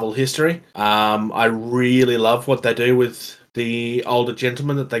in Marvel history. I really love what they do with the older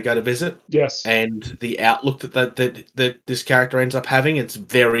gentleman that they go to visit. Yes. And the outlook that this character ends up having. It's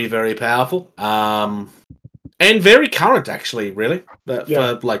very, very powerful. And very current, actually, really,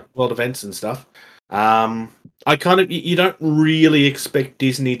 for like world events and stuff. You don't really expect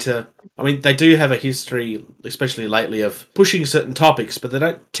Disney to. I mean, they do have a history, especially lately, of pushing certain topics, but they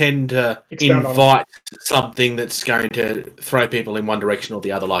don't tend to invite something that's going to throw people in one direction or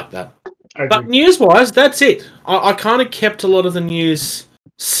the other like that. But news-wise, that's it. I kind of kept a lot of the news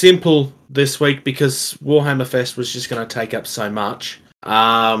simple this week because Warhammer Fest was just going to take up so much.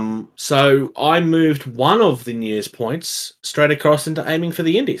 So I moved one of the news points straight across into aiming for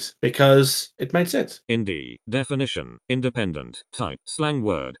the indies because it made sense. Indie, definition, independent, type, slang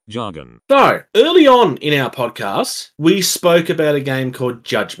word, jargon. So, early on in our podcast, we spoke about a game called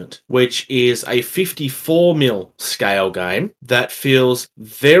Judgment, which is a 54 mil scale game that feels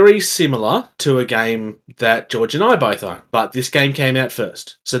very similar to a game that George and I both own. But this game came out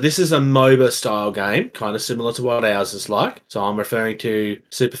first. So this is a MOBA style game, kind of similar to what ours is like. So I'm referring to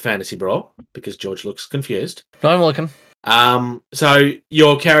Super Fantasy Brawl because George looks confused. No, I'm looking. So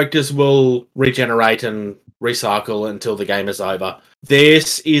your characters will regenerate and recycle until the game is over.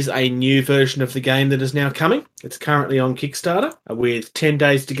 This is a new version of the game that is now coming. It's currently on Kickstarter with 10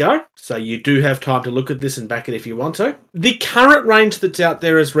 days to go. So you do have time to look at this and back it if you want to. The current range that's out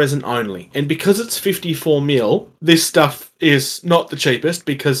there is resin only. And because it's 54 mil, this stuff is not the cheapest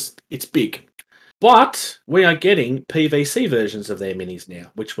because it's big. But we are getting PVC versions of their minis now,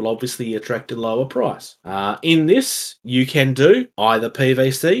 which will obviously attract a lower price. In this, you can do either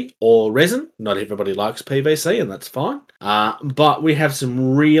PVC or resin. Not everybody likes PVC, and that's fine. But we have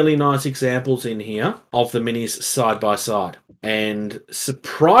some really nice examples in here of the minis side by side. And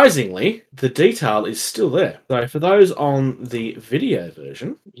surprisingly, the detail is still there. So for those on the video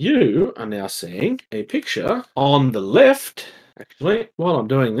version, you are now seeing a picture on the left. Actually, while I'm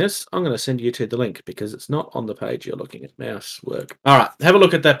doing this, I'm going to send you to the link because it's not on the page you're looking at. Mouse work. All right, have a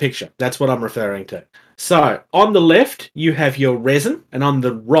look at that picture. That's what I'm referring to. So, on the left, you have your resin, and on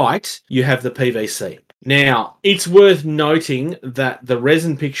the right, you have the PVC. Now, it's worth noting that the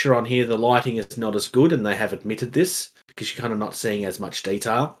resin picture on here, the lighting is not as good, and they have admitted this because you're kind of not seeing as much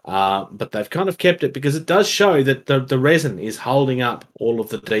detail. But they've kind of kept it because it does show that the resin is holding up all of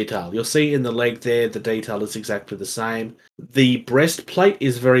the detail. You'll see in the leg there, the detail is exactly the same. The breastplate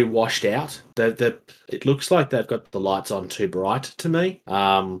is very washed out. It looks like they've got the lights on too bright to me.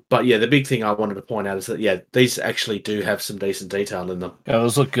 But yeah, the big thing I wanted to point out is that, these actually do have some decent detail in them. Yeah,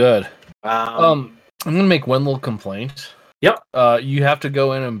 those look good. I'm gonna make one little complaint. Yep. You have to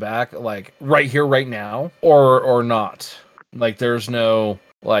go in and back like right here, right now, or not. Like there's no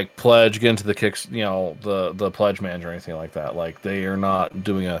like pledge, get into the kicks, the pledge manager or anything like that. Like they are not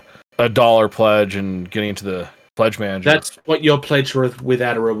doing a dollar pledge and getting into the pledge manager. That's what your pledge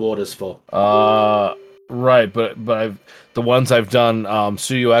without a reward is for. Right, but the ones I've done,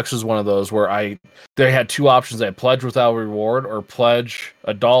 Studio X is one of those where they had two options. They had pledge without reward or pledge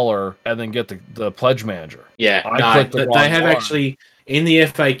 $1 and then get the pledge manager. Yeah, they have actually in the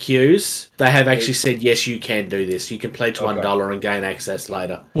FAQs. They have actually said yes, you can do this. You can pledge $1 and gain access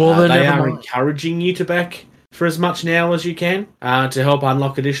later. Well, they are encouraging you to back for as much now as you can to help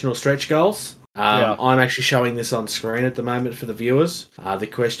unlock additional stretch goals. I'm actually showing this on screen at the moment for the viewers. The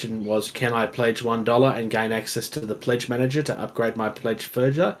question was, can I pledge $1 and gain access to the pledge manager to upgrade my pledge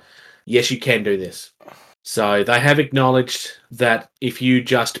further? Yes, you can do this. So they have acknowledged that if you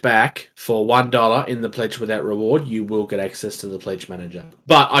just back for $1 in the pledge without reward, you will get access to the pledge manager.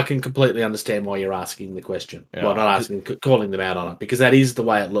 But I can completely understand why you're asking the question. Yeah. Well, not asking, calling them out on it, because that is the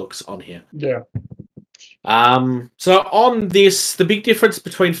way it looks on here. Yeah. So on this, the big difference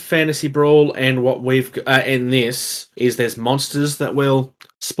between Fantasy Brawl and what we've in this is there's monsters that will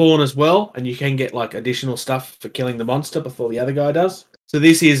spawn as well, and you can get like additional stuff for killing the monster before the other guy does. So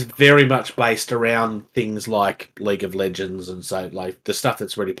this is very much based around things like League of Legends and so like the stuff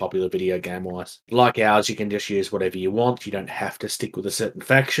that's really popular video game wise. Like ours, you can just use whatever you want. You don't have to stick with a certain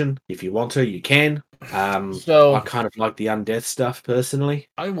faction. If you want to, you can. So I kind of like the undeath stuff personally.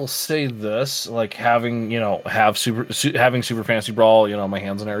 I will say this, like having Super Fantasy Brawl, my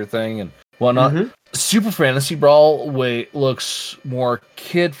hands and everything and whatnot. Mm-hmm. Super Fantasy Brawl looks more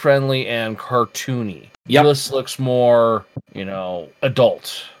kid friendly and cartoony. Yep. This looks more,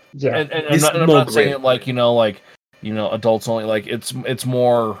 adult. Yeah, and I'm not saying it like adults only. Like it's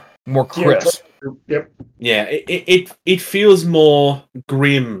more crisp. Yep. Yeah, it feels more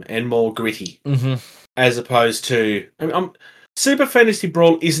grim and more gritty, as opposed to Super Fantasy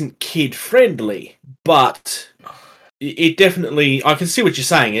Brawl isn't kid friendly, but it definitely. I can see what you're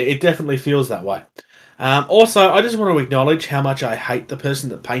saying. It definitely feels that way. Also, I just want to acknowledge how much I hate the person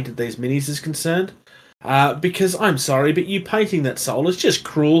that painted these minis is concerned. Because I'm sorry, but you painting that soul is just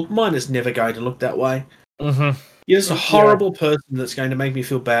cruel. Mine is never going to look that way. Mm-hmm. You're just a horrible person that's going to make me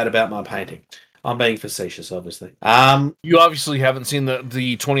feel bad about my painting. I'm being facetious, obviously. You obviously haven't seen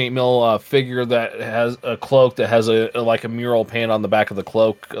the 28 mil figure that has a cloak that has a mural paint on the back of the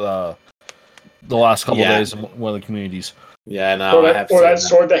cloak. The last couple of days in one of the communities. Yeah, no, I have seen that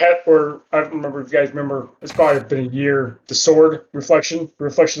sword they had, or I don't remember if you guys remember, it's probably been a year, the sword reflection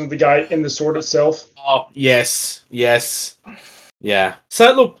of the guy in the sword itself. Oh, yes. Yeah.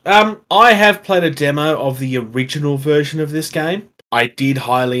 So, look, I have played a demo of the original version of this game. I did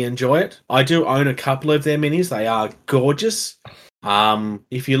highly enjoy it. I do own a couple of their minis. They are gorgeous.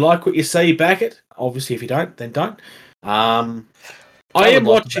 If you like what you see, back it. Obviously, if you don't, then don't. I am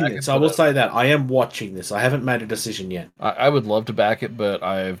watching this. I will say that. I am watching this. I haven't made a decision yet. I would love to back it, but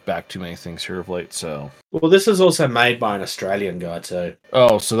I've backed too many things here of late, so... Well, this is also made by an Australian guy, too.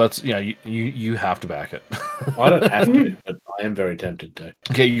 Oh, so that's... Yeah, you have to back it. I don't have to, but I am very tempted to.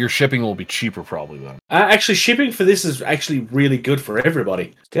 Okay, your shipping will be cheaper, probably, then. Actually, shipping for this is actually really good for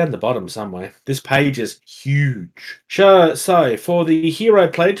everybody. It's down the bottom somewhere. This page is huge. So for the Hero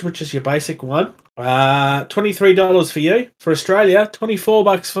Pledge, which is your basic one, $23 for you. For Australia,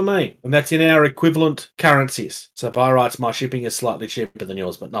 $24 for me. And that's in our equivalent currencies. So by rights, my shipping is slightly cheaper than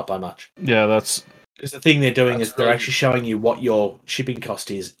yours, but not by much. Yeah, that's... Because the thing they're doing is they're actually showing you what your shipping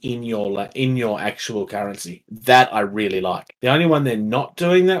cost is in your actual currency. That I really like. The only one they're not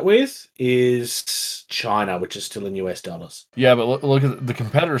doing that with is China, which is still in US dollars. Yeah, but look at the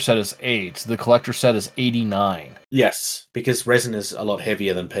competitor set is 8. The collector set is 89. Yes, because resin is a lot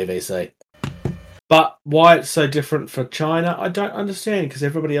heavier than PVC. But why it's so different for China, I don't understand, because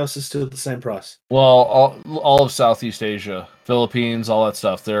everybody else is still at the same price. Well, all of Southeast Asia, Philippines, all that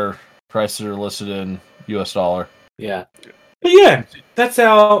stuff, their prices are listed in US dollar. Yeah. But yeah, that's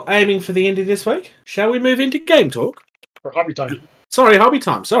our aiming for the end of this week. Shall we move into game talk? Or hobby time. Sorry, hobby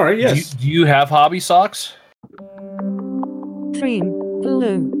time. Sorry, yes. Do you have hobby socks? Cream,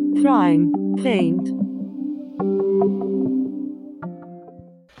 glue, prime, paint.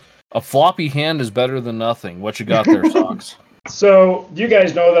 A floppy hand is better than nothing. What you got there, Socks? So, you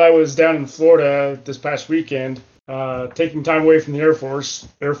guys know that I was down in Florida this past weekend, taking time away from the Air Force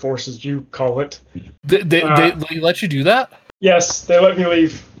as you call it. They let you do that? Yes, they let me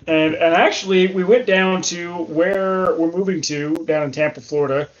leave. And actually, we went down to where we're moving to, down in Tampa,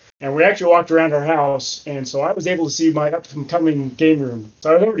 Florida. and we actually walked around our house, and so I was able to see my upcoming game room.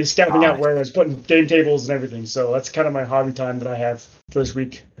 So I was already scouting out where I was putting game tables and everything. So that's kind of my hobby time that I have for this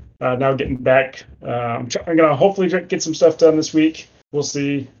week. Now getting back, I'm gonna hopefully get some stuff done this week. We'll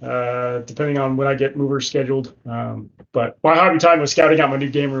see, depending on when I get movers scheduled. But my hobby time was scouting out my new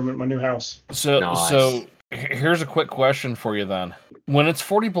game room at my new house. So here's a quick question for you then. When it's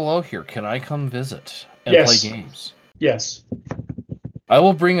 40 below here, can I come visit and play games? Yes. I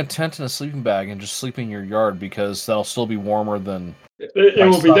will bring a tent and a sleeping bag and just sleep in your yard because that'll still be warmer than... It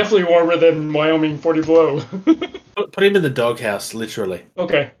will be definitely warmer than Wyoming 40 below. Put him in the doghouse, literally.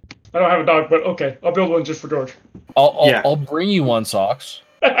 Okay. I don't have a dog, but okay. I'll build one just for George. I'll bring you one, Socks.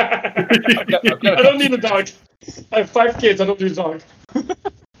 I don't need a dog. I have 5 kids. I don't need a dog.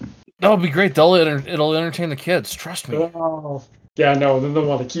 That'll be great. It'll entertain the kids. Trust me. Oh, yeah, no. Then they'll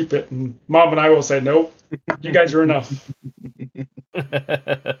want to keep it, and Mom and I will say, "Nope, you guys are enough."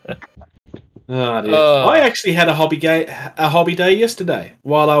 I actually had a hobby day yesterday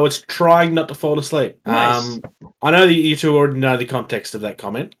while I was trying not to fall asleep. Nice. I know that you two already know the context of that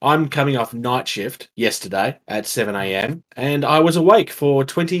comment. I'm coming off night shift yesterday at 7 a.m. and I was awake for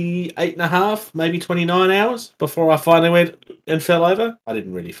 28 and a half, maybe 29 hours before I finally went and fell over. I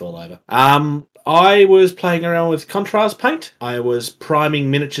didn't really fall over. I was playing around with contrast paint. I was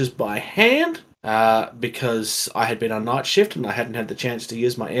priming miniatures by hand. Because I had been on night shift and I hadn't had the chance to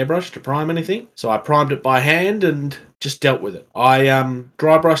use my airbrush to prime anything. So I primed it by hand and just dealt with it. I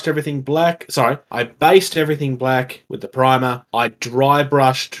dry brushed everything black. I based everything black with the primer. I dry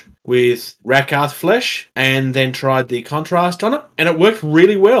brushed with Rakarth Flesh and then tried the contrast on it. And it worked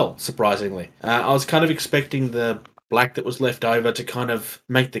really well, surprisingly. I was kind of expecting the black that was left over to kind of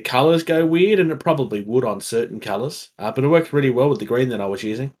make the colours go weird, and it probably would on certain colours. But it worked really well with the green that I was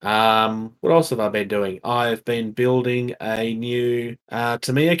using. What else have I been doing? I've been building a new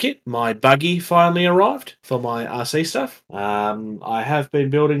Tamiya kit. My buggy finally arrived for my RC stuff. I have been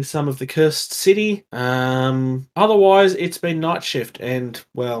building some of the Cursed City. Otherwise, it's been night shift, and,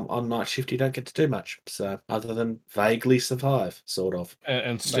 well, on night shift you don't get to do much. So, other than vaguely survive, sort of.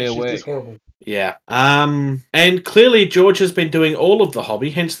 And stay awake. It's horrible. Yeah. And clearly George has been doing all of the hobby,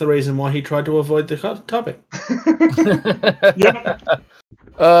 hence the reason why he tried to avoid the topic. Yep.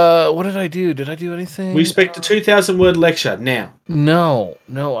 What did I do? Did I do anything? We expect a 2,000-word lecture now. No,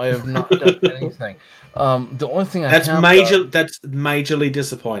 I have not done anything. The only thing that's majorly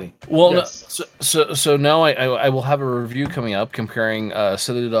disappointing. Well, yes. So now I will have a review coming up comparing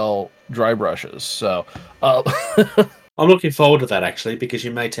Citadel dry brushes. So, I'm looking forward to that actually because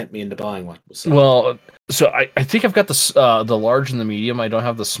you may tempt me into buying one. So. Well, so I think I've got the large and the medium. I don't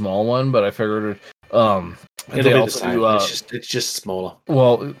have the small one, but I figured it'll be the same. It's just smaller.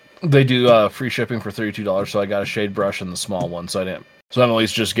 Well, they do free shipping for $32, so I got a shade brush and the small one. So I'm at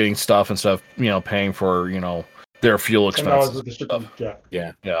least just getting stuff and stuff. Paying for their fuel expenses.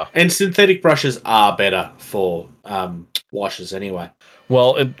 Yeah. And synthetic brushes are better for washes anyway.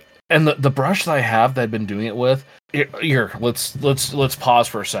 Well, and the brush that I have that I've been doing it with. Here, let's pause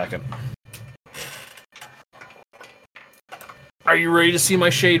for a second. Are you ready to see my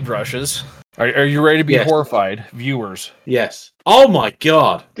shade brushes? Are you ready to be horrified, viewers? Yes. Oh my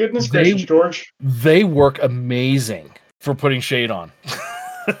god. Goodness gracious, George. They work amazing for putting shade on.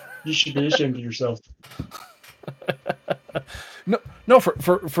 You should be ashamed of yourself. No,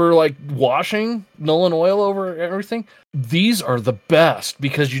 for like washing Nolan oil over everything, these are the best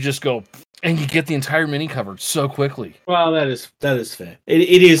because you just go and you get the entire mini covered so quickly. Well, that is fair.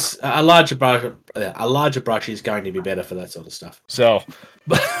 It is a larger brush. A larger brush is going to be better for that sort of stuff. So,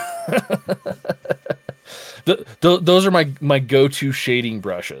 those are my go-to shading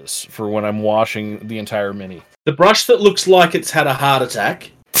brushes for when I'm washing the entire mini. The brush that looks like it's had a heart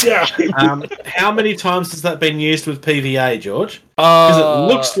attack. Yeah. How many times has that been used with PVA, George? Because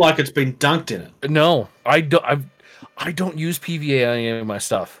it looks like it's been dunked in it. No, I don't use PVA on any of my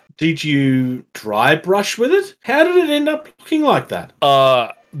stuff. Did you dry brush with it? How did it end up looking like that?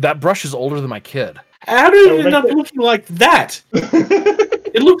 That brush is older than my kid. How did it end up looking like that?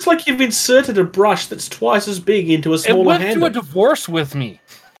 It looks like you've inserted a brush that's twice as big into a smaller handle. It went through a divorce with me.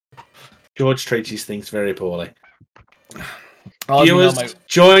 George treats these things very poorly. Viewers,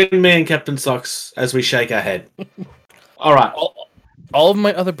 join me and Captain Socks as we shake our head. All right. All of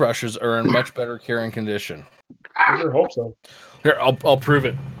my other brushes are in much better care and condition. I sure hope so. Here, I'll prove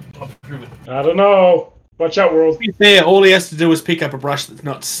it. I don't know. Watch out, world. To be fair, all he has to do is pick up a brush that's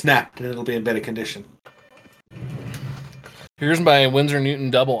not snapped, and it'll be in better condition. Here's my Winsor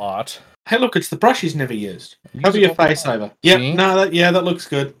Newton double aught. Hey, look, it's the brush he's never used. Cover your face over. Yep, that looks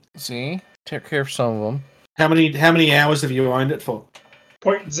good. See? Take care of some of them. How many hours have you owned it for?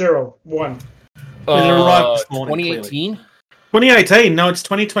 .01. Right this morning, 2018? 2018. No, it's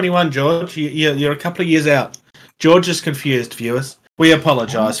 2021, George. You're a couple of years out. George is confused, viewers. We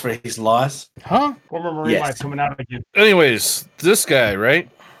apologize for his lies. Huh? Former Marine life coming out again. Anyways, this guy, right?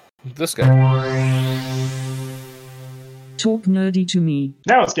 This guy. Talk nerdy to me.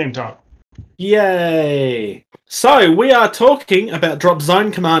 Now it's game talk. Yay! So, we are talking about Drop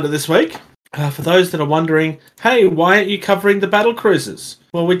Zone Commander this week. For those that are wondering, hey, why aren't you covering the battle cruisers?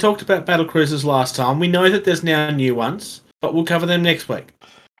 Well, we talked about battle cruisers last time. We know that there's now new ones, but we'll cover them next week.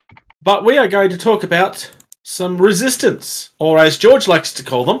 But we are going to talk about some resistance, or as George likes to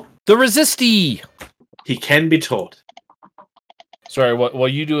call them, the Resisty. He can be taught. Sorry, while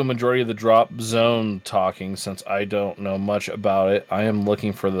you do a majority of the Drop Zone talking, since I don't know much about it, I am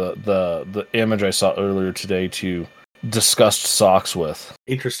looking for the image I saw earlier today to discuss socks with.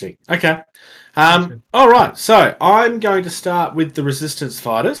 Interesting. Okay. All right. So I'm going to start with the Resistance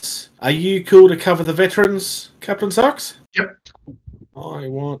fighters. Are you cool to cover the veterans, Captain Socks? Yep. I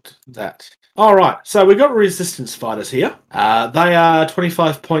want that. All right, so we've got Resistance fighters here. They are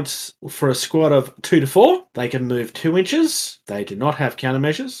 25 points for a squad of 2 to 4. They can move 2 inches. They do not have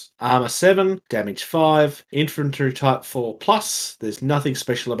countermeasures. Armor 7, damage 5, infantry type 4+. There's nothing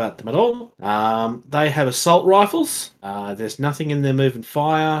special about them at all. They have assault rifles. There's nothing in their move and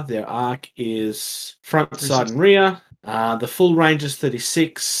fire. Their arc is front, side, and rear. The full range is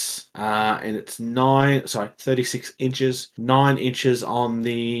 36, and it's 36 inches, 9 inches on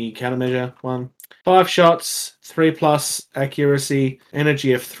the countermeasure one. 5 shots, 3+ accuracy,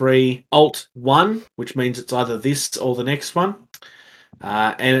 energy of 3, alt 1, which means it's either this or the next one.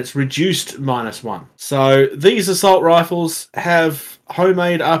 And it's reduced -1. So these assault rifles have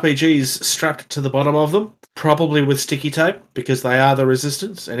homemade RPGs strapped to the bottom of them, probably with sticky tape, because they are the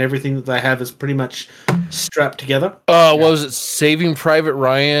Resistance, and everything that they have is pretty much strapped together. What was it? Saving Private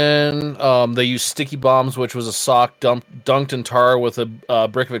Ryan. They used sticky bombs, which was a sock dunked in tar with a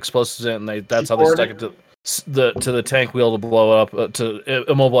brick of explosives in it, and that's how they stuck it to the tank wheel to blow up,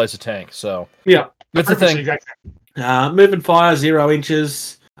 to immobilize the tank. So yeah, that's the thing. Move and fire 0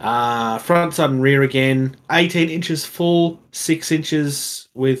 inches. Front, side, and rear again. 18 inches full, 6 inches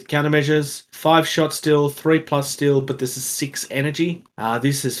with countermeasures. 5 shot still, 3+ still, but this is 6 energy.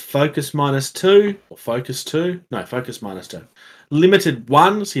 This is focus -2, or focus 2. No, focus -2. Limited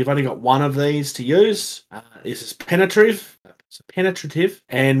 1, so you've only got 1 of these to use. This is penetrative. Penetrative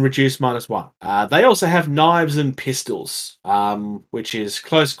and reduce -1. They also have knives and pistols, which is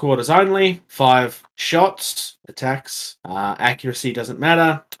close quarters only. 5 shots, attacks, accuracy doesn't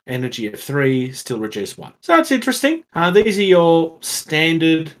matter. Energy of 3, still reduce 1. So it's interesting. These are your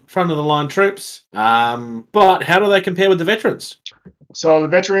standard front of the line troops. But how do they compare with the veterans? So the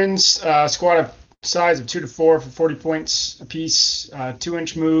veterans squad of size of 2 to 4 for 40 points apiece,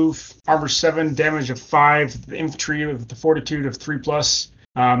 2-inch move, armor 7, damage of 5, the infantry with the fortitude of 3+.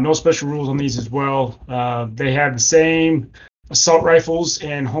 No special rules on these as well. They have the same assault rifles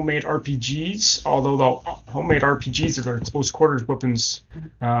and homemade RPGs, although the homemade RPGs are their close quarters weapons.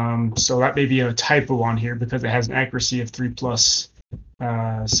 So that may be a typo on here because it has an accuracy of 3+.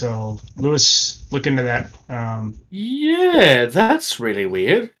 So Lewis, look into that. Yeah, that's really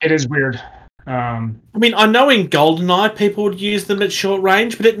weird. It is weird. I mean, I know in GoldenEye people would use them at short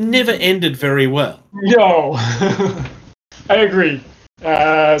range, but it never ended very well. No, I agree.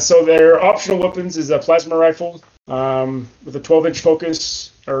 So their optional weapons is a plasma rifle with a 12-inch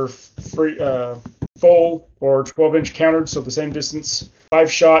focus or full or 12-inch countered, so the same distance.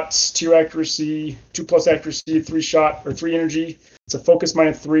 5 shots, 2 accuracy, 2+ accuracy, 3 shot or 3 energy. It's a focus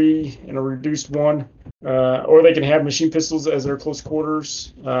 -3 and a reduced 1. Or they can have machine pistols as their close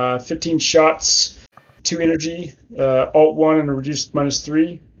quarters. 15 shots, 2 energy, alt 1 and a reduced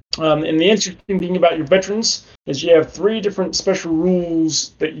 -3. And the interesting thing about your veterans is you have 3 different special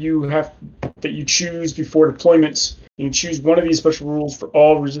rules that you choose before deployments. You can choose one of these special rules for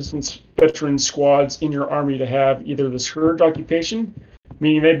all Resistance veteran squads in your army to have either the Scourge occupation,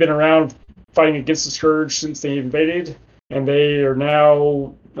 meaning they've been around fighting against the Scourge since they invaded, and they are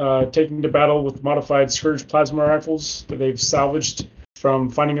now taking to battle with modified Scourge plasma rifles that they've salvaged from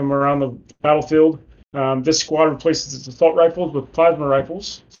finding them around the battlefield. This squad replaces its assault rifles with plasma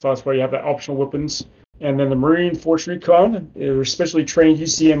rifles, so that's why you have that optional weapons. And then the Marine Force Recon, they're specially trained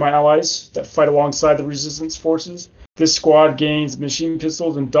UCMI allies that fight alongside the Resistance forces. This squad gains machine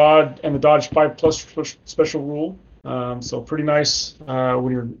pistols and the Dodge 5+ special rule. So pretty nice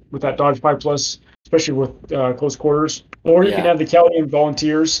when you're with that Dodge 5+, especially with close quarters. Or you can have the Calian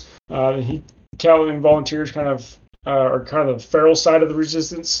Volunteers. Calian Volunteers are kind of the feral side of the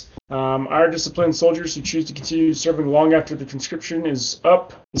Resistance. Our disciplined soldiers who choose to continue serving long after the conscription is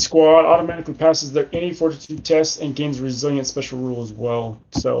up. The squad automatically passes any fortitude test and gains a resilient special rule as well.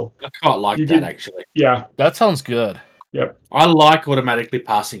 So I quite like that, actually. Yeah. That sounds good. Yep. I like automatically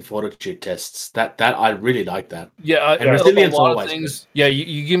passing fortitude tests. That I really like that. Yeah, and resilience always things. Good. Yeah,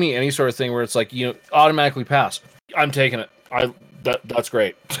 you give me any sort of thing where it's like, automatically pass. I'm taking it. That's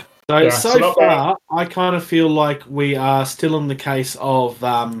great. So far, I kind of feel like we are still in the case of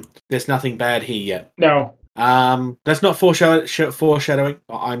there's nothing bad here yet. No. That's not foreshadowing.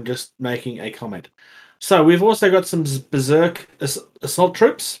 I'm just making a comment. So we've also got some berserk assault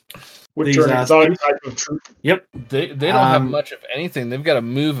troops. Which are an exotic type of troop. Yep. They don't have much of anything. They've got a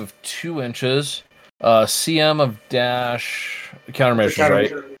move of 2 inches, CM of dash countermeasures,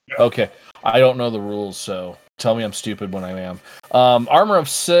 right? Yeah. Okay. I don't know the rules, so tell me I'm stupid when I am. Armor of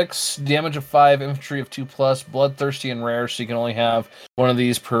 6, damage of 5, infantry of 2+, bloodthirsty and rare, so you can only have one of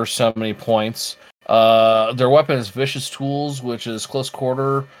these per so many points. Their weapon is vicious tools, which is close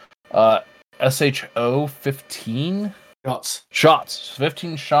quarter, SHO 15. Shots.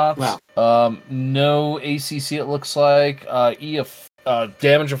 15 shots. Wow. No ACC, it looks like. E of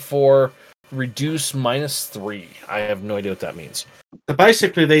damage of 4, reduce -3. I have no idea what that means. So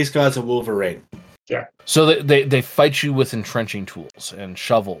basically, these guys are Wolverine. Yeah. So they fight you with entrenching tools and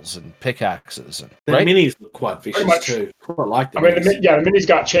shovels and pickaxes. And the minis look quite vicious too. Quite like them. I mean, the minis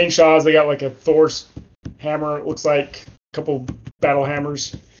got chainsaws. They got like a Thor's hammer. It looks like a couple battle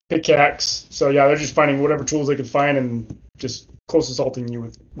hammers. Pickaxe. So yeah, they're just finding whatever tools they can find and just close assaulting you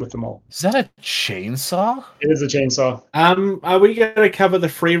with them all. Is that a chainsaw? It is a chainsaw. Are we going to cover the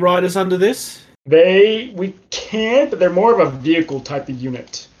free riders under this? We can, but they're more of a vehicle type of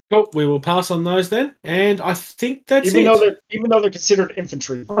unit. Cool. We will pass on those then, and I think that's even though they're considered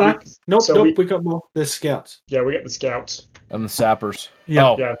infantry. All right. Nope. We got more. They're scouts. Yeah, we got the scouts and the sappers.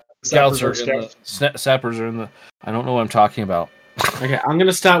 Yeah. Scouts are in the sappers are in the. I don't know what I'm talking about. Okay, I'm going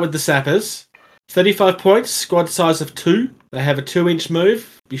to start with the sappers. 35 points, squad size of 2. They have a 2-inch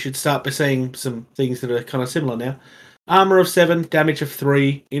move. You should start by seeing some things that are kind of similar now. Armor of 7, damage of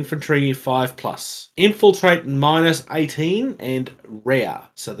 3, infantry 5+. Infiltrate -18 and rare.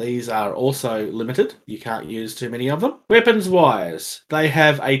 So these are also limited. You can't use too many of them. Weapons wise, they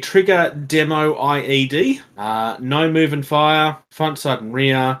have a trigger demo IED, no move and fire, front, side and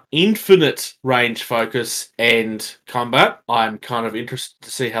rear, infinite range focus and combat. I'm kind of interested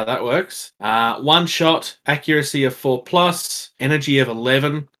to see how that works. 1 shot, accuracy of 4+, energy of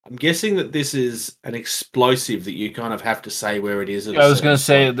 11. I'm guessing that this is an explosive that you kind of have to say where it is. I was going to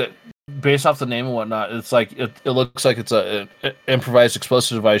say that based off the name and whatnot, it's like it looks like it's an improvised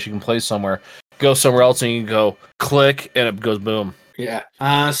explosive device you can place somewhere. Go somewhere else and you can go click and it goes boom. Yeah.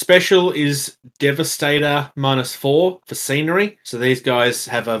 Special is Devastator -4 for scenery. So these guys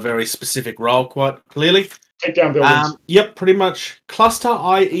have a very specific role quite clearly. Take down buildings. Yep, pretty much. Cluster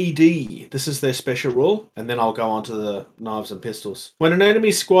IED. This is their special rule, and then I'll go on to the knives and pistols. When an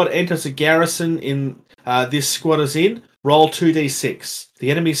enemy squad enters a garrison this squad is in, roll 2d6. The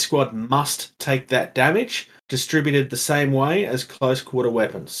enemy squad must take that damage, distributed the same way as close quarter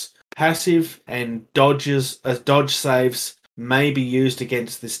weapons. Passive and dodge saves may be used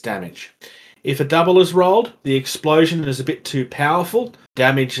against this damage. If a double is rolled, the explosion is a bit too powerful.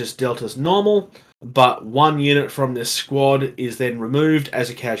 Damage is dealt as normal, but 1 unit from this squad is then removed as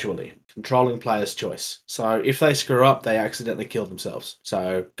a casualty. Controlling player's choice. So if they screw up, they accidentally kill themselves.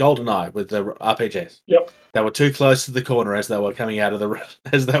 So GoldenEye with the RPGs. Yep. They were too close to the corner as they were coming out of the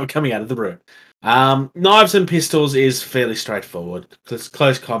room. Knives and pistols is fairly straightforward. It's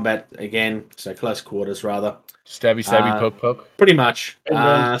close combat again, so close quarters rather. Stabby, poke. Pretty much.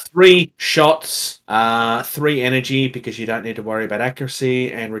 3 shots, 3 energy because you don't need to worry about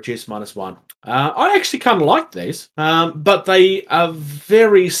accuracy, and reduce -1. I actually kind of like these, but they are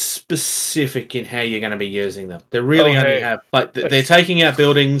very specific in how you're going to be using them. They really they're taking out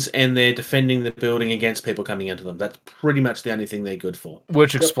buildings and they're defending the building against people coming into them. That's pretty much the only thing they're good for.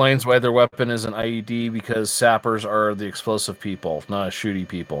 Which explains why their weapon is an IED, because sappers are the explosive people, not shooty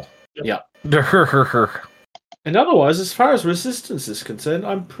people. Yeah. And otherwise, as far as resistance is concerned,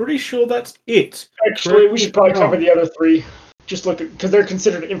 I'm pretty sure that's it. Actually, we should probably cover the other 3. Just look at, because they're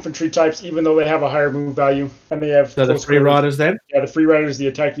considered infantry types, even though they have a higher move value, and they have. So the free riders then? Yeah, the free riders, the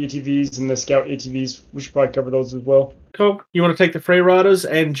attack ATVs, and the scout ATVs. We should probably cover those as well. Cool. You want to take the free riders,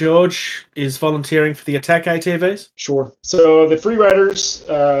 and George is volunteering for the attack ATVs? Sure. So the free riders,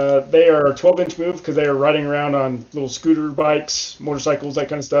 they are a 12-inch move because they are riding around on little scooter bikes, motorcycles, that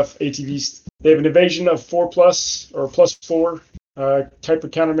kind of stuff. ATVs. They have an evasion of 4+ or +4. type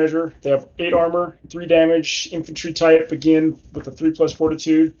of countermeasure. They have 8 armor, 3 damage, infantry type, again, with a 3+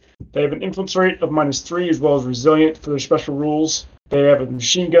 fortitude. They have an influence rate of -3, as well as resilient for their special rules. They have a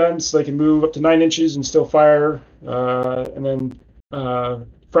machine gun, so they can move up to 9 inches and still fire. And then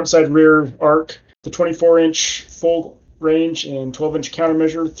front side rear arc, the 24-inch full range and 12-inch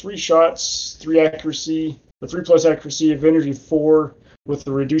countermeasure, 3 shots, 3 accuracy, the 3+ accuracy of energy 4 with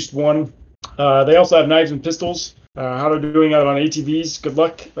the reduced 1. They also have knives and pistols. How they're doing that on ATVs, good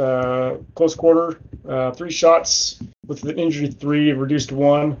luck. Close quarter, 3 shots with the injury 3, reduced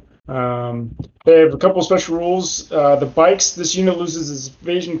 1. They have a couple of special rules. The bikes, this unit loses its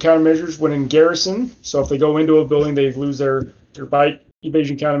evasion countermeasures when in garrison. So if they go into a building, they lose their bike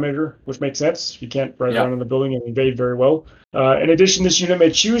evasion countermeasure, which makes sense. You can't ride around in the building and evade very well. In addition, this unit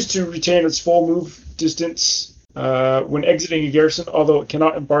may choose to retain its full move distance when exiting a garrison, although it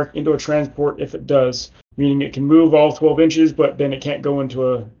cannot embark into a transport if it does, meaning it can move all 12 inches, but then it can't go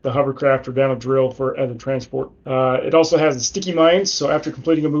into the hovercraft or down a drill as a transport. It also has the sticky mines, so after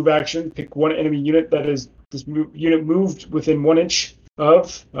completing a move action, pick one enemy unit that is this unit moved within 1 inch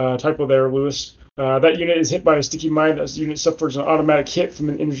of. Typo there, Lewis. That unit is hit by a sticky mine. That unit suffers an automatic hit from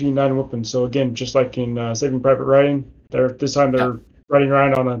an energy 9 weapon. So again, just like in Saving Private Ryan, this time they're riding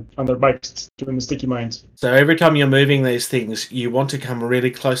around on their bikes doing the sticky mines. So every time you're moving these things, you want to come really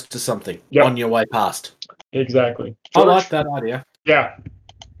close to something on your way past. Exactly. George? I like that idea. Yeah.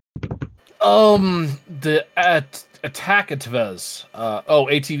 The attack ATVs.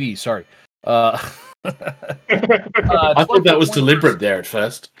 ATV. Sorry. I thought that was deliberate there at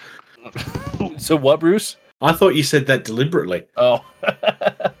first. So what, Bruce? I thought you said that deliberately. Oh.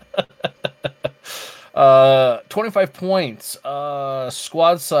 25 points.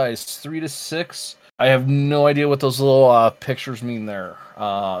 Squad size 3 to 6. I have no idea what those little pictures mean there.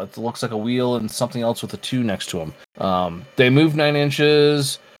 It looks like a wheel and something else with a 2 next to them. They move 9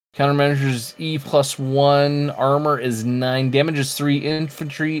 inches. Countermeasures E+1. Armor is 9. Damage is 3.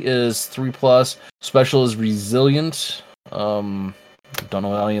 Infantry is 3+. Special is resilient. Don't know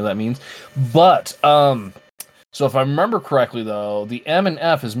what any of that means. But, so if I remember correctly, though, the M and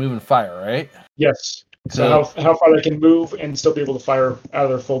F is move and fire, right? Yes. So how far they can move and still be able to fire out of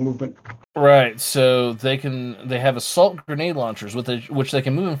their full movement. Right. So they have assault grenade launchers which they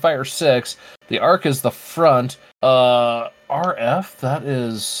can move and fire 6. The arc is the front. RF, that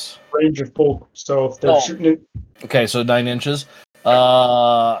is range of full. So if they're shooting it. Okay, so 9 inches.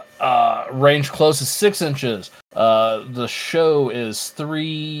 Range close is 6 inches. The show is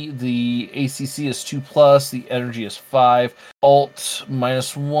 3. The ACC is 2+. The energy is 5. Alt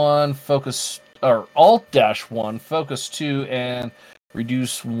 -1. Focus or Alt-1. Focus 2 and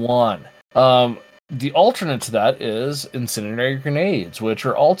reduce 1. The alternate to that is incendiary grenades, which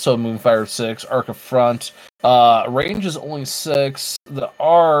are also moonfire 6. Arc of front. Range is only 6. The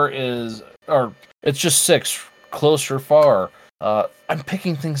R is it's just 6. Close or far. I'm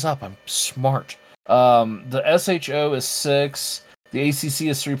picking things up. I'm smart. The SHO is 6. The ACC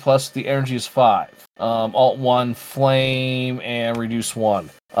is 3+. The energy is 5. Alt 1, flame, and reduce 1.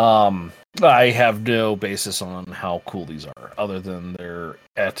 I have no basis on how cool these are, other than their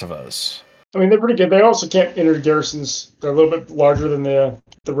ATVs. I mean, they're pretty good. They also can't enter garrisons. They're a little bit larger than the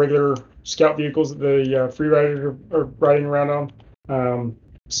regular scout vehicles that the free riders are riding around on.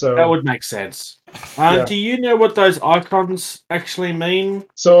 So that would make sense. Do you know what those icons actually mean?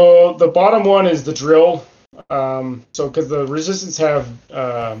 So the bottom one is the drill. So because the resistance have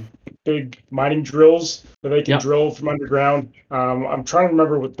big mining drills that they can drill from underground. I'm trying to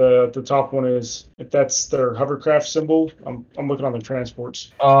remember what the top one is. If that's their hovercraft symbol, I'm looking on the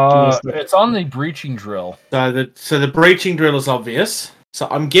transports. It's on the breaching drill. So the breaching drill is obvious. So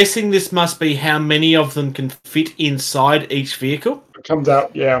I'm guessing this must be how many of them can fit inside each vehicle. It comes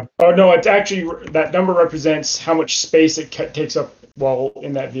out, yeah. Oh no, it's actually that number represents how much space it takes up while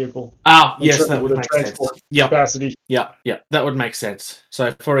in that vehicle. Yes, that would make sense. Capacity. Yeah, that would make sense.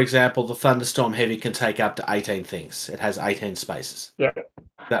 So, for example, the Thunderstorm Heavy can take up to 18 things. It has 18 spaces. Yeah.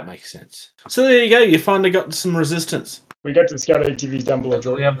 That makes sense. So there you go. You finally got some resistance. We got the Scout ATVs down below,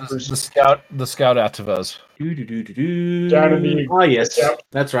 Jordan. We have the Scout ATVs. Down in the yes, Scout.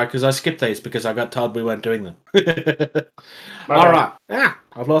 That's right, because I skipped these because I got told we weren't doing them. All right.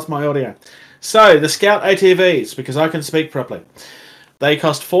 I've lost my audio. So, the Scout ATVs, because I can speak properly. They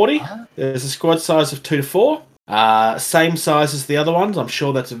cost 40. There's a squad size of 2 to 4. Same size as the other ones. I'm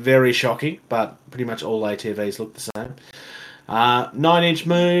sure that's very shocking, but pretty much all ATVs look the same. 9-inch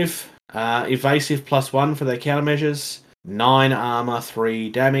move. Evasive +1 for their countermeasures. 9 armor,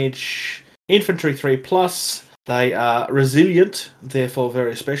 3 damage. Infantry 3+. They are resilient, therefore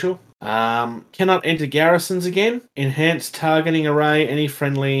very special. Cannot enter garrisons again. Enhanced targeting array. Any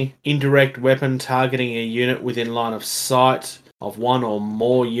friendly indirect weapon targeting a unit within line of sight of one or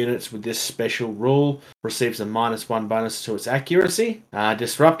more units with this special rule receives a -1 bonus to its accuracy.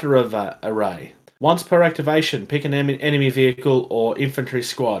 Disruptor of array. Once per activation, pick an enemy vehicle or infantry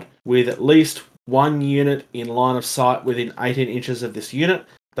squad with at least one unit in line of sight within 18 inches of this unit.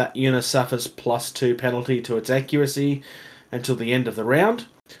 That unit suffers +2 penalty to its accuracy until the end of the round.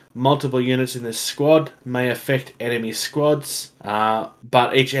 Multiple units in this squad may affect enemy squads,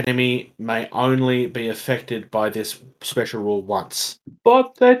 but each enemy may only be affected by this special rule once.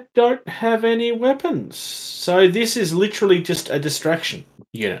 But they don't have any weapons. So this is literally just a distraction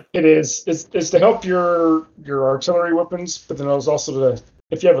unit. It is. It's to help your artillery weapons, but then it's also to,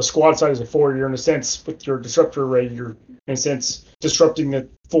 if you have a squad size of 4, you're in a sense, with your disruptor array, you're in a sense disrupting the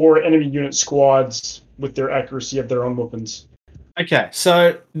 4 enemy unit squads with their accuracy of their own weapons. Okay,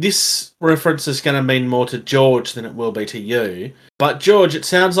 so this reference is going to mean more to George than it will be to you. But George, it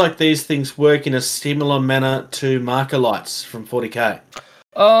sounds like these things work in a similar manner to marker lights from 40k.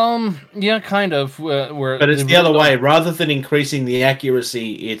 Yeah, kind of. But it's the other way. Rather than increasing the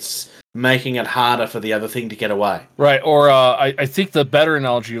accuracy, it's making it harder for the other thing to get away. Right, or I think the better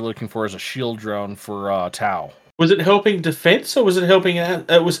analogy you're looking for is a shield drone for Tau. Was it helping defense, or was it helping?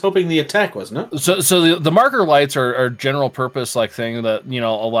 It was helping the attack, wasn't it? So the marker lights are general purpose like thing that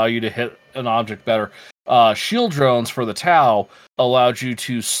allow you to hit an object better. Shield drones for the Tau allowed you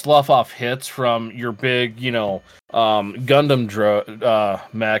to slough off hits from your big Gundam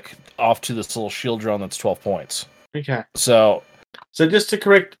mech off to this little shield drone that's 12 points. Okay. So just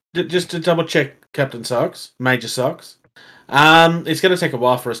to double check, Captain Socks, Major Socks. It's going to take a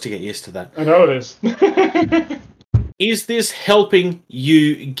while for us to get used to that. I know it is. Is this helping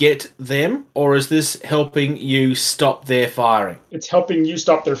you get them, or is this helping you stop their firing? It's helping you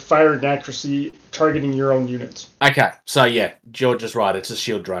stop their firing accuracy, targeting your own units. Okay, so yeah, George is right. It's a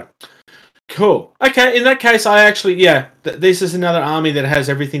shield drone. Cool. Okay, in that case, I actually, this is another army that has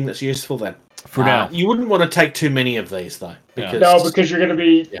everything that's useful then. For now. You wouldn't want to take too many of these, though. Because you're going to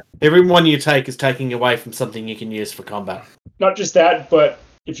be... Yeah. Every one you take is taking away from something you can use for combat. Not just that, but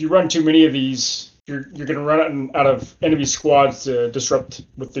if you run too many of these, you're going to run out of enemy squads to disrupt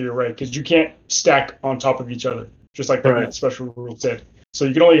with the array, because you can't stack on top of each other, just like that special rule said. So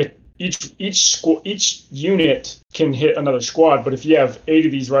you can only... Each unit can hit another squad, but if you have 8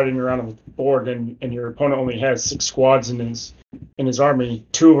 of these riding around on the board and your opponent only has 6 squads in his army,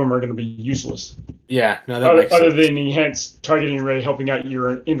 2 of them are going to be useless. Yeah, no, that makes sense. Other than enhanced targeting array helping out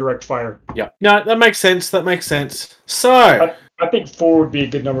your indirect fire. Yeah, no, that makes sense. So I think 4 would be a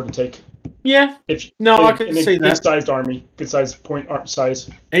good number to take. Yeah. I can see that. Good sized army, good sized point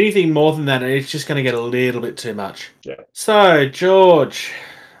size. Anything more than that, it's just going to get a little bit too much. Yeah. So George,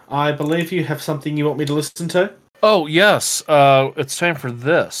 I believe you have something you want me to listen to? Oh, yes. It's time for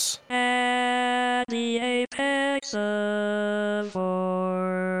this. At the apex of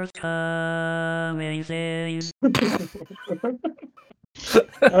forthcoming days. There's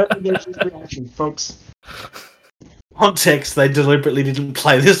just reaction, folks. On text, they deliberately didn't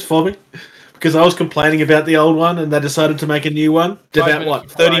play this for me because I was complaining about the old one and they decided to make a new one about,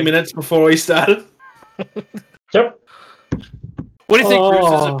 30 minutes before we started? Yep. What do you think,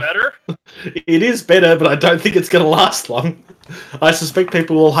 Bruce? Is it better? It is better, but I don't think it's going to last long. I suspect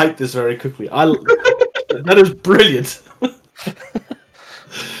people will hate this very quickly. That is brilliant.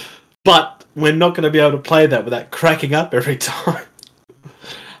 But we're not going to be able to play that without cracking up every time.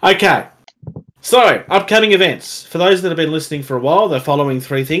 Okay. So, upcoming events. For those that have been listening for a while, the following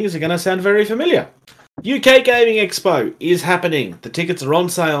 3 things are going to sound very familiar. UK Gaming Expo is happening. The tickets are on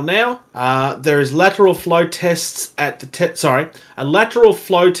sale now. There is lateral flow tests at a lateral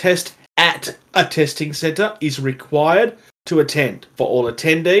flow test at a testing centre is required to attend for all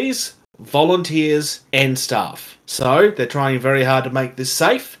attendees, volunteers, and staff. So they're trying very hard to make this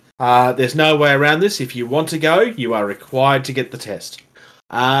safe. There's no way around this. If you want to go, you are required to get the test.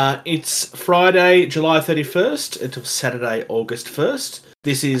 It's Friday, July 31st until Saturday, August 1st.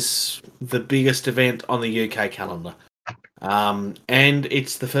 This is the biggest event on the UK calendar. And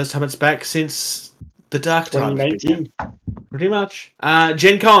it's the first time it's back since the dark times. 2019. Pretty much.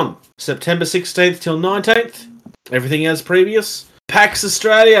 Gen Con, September 16th till 19th. Everything as previous. PAX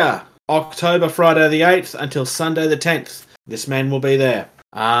Australia, October Friday the 8th until Sunday the 10th. This man will be there.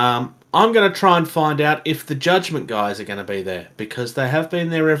 I'm going to try and find out if the Judgment guys are going to be there, because they have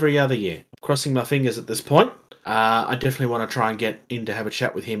been there every other year. I'm crossing my fingers at this point. I definitely want to try and get in to have a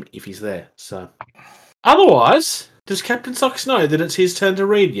chat with him if he's there. So, otherwise, does Captain Socks know that it's his turn to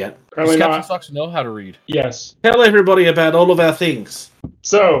read yet? Does Captain Socks know how to read? Yes. Tell everybody about all of our things.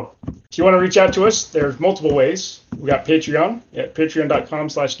 So, if you want to reach out to us, there's multiple ways. We got Patreon at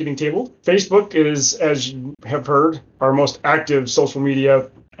patreon.com/gettingtabled. Facebook is, as you have heard, our most active social media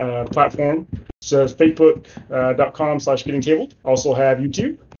platform. So, facebook.com/gettingtabled. Also have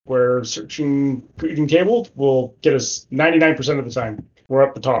YouTube, where searching Getting Tabled will get us 99% of the time. We're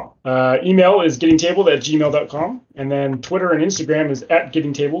up the top. Email is gettingtabled@gmail.com. And then Twitter and Instagram is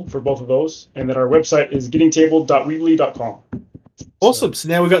 @gettingtabled for both of those. And then our website is gettingtabled.weebly.com. Awesome. So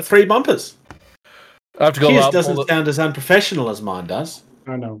now we've got 3 bumpers. I have to go His out. doesn't sound as unprofessional as mine does.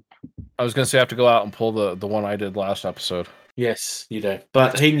 I know. I was going to say I have to go out and pull the one I did last episode. Yes, you do.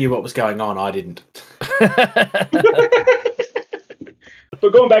 But he knew what was going on. I didn't.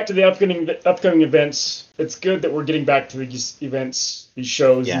 But going back to the upcoming events, it's good that we're getting back to these events, these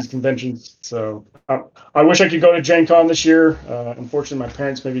shows, these conventions. So I wish I could go to Gen Con this year. Unfortunately, my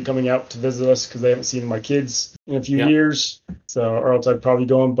parents may be coming out to visit us because they haven't seen my kids in a few years. So, or else I'd probably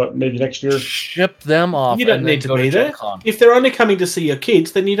go, but maybe next year. Ship them off. You don't need to be there. If they're only coming to see your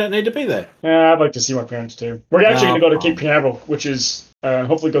kids, then you don't need to be there. I'd like to see my parents too. We're actually going to go to Cape Canaveral, which is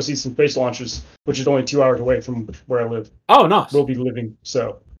hopefully go see some space launches, which is only 2 hours away from where I live. Oh, nice. We'll be living,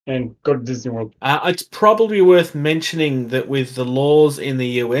 and go to Disney World. It's probably worth mentioning that with the laws in the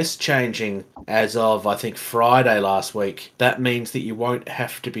US changing as of, I think, Friday last week, that means that you won't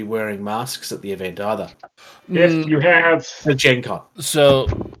have to be wearing masks at the event either. If you have the Gen Con. So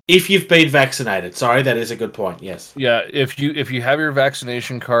if you've been vaccinated. Sorry, that is a good point, yes. Yeah, if you have your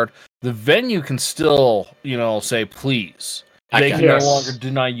vaccination card, the venue can still, say please. They can no longer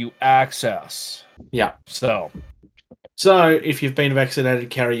deny you access. Yeah. So if you've been vaccinated,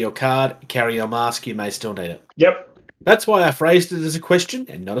 carry your card, carry your mask, you may still need it. Yep. That's why I phrased it as a question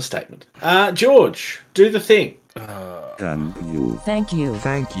and not a statement. George, do the thing. Thank you. Thank you.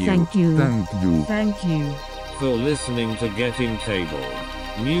 Thank you. Thank you. Thank you. Thank you. For listening to Getting Tabled.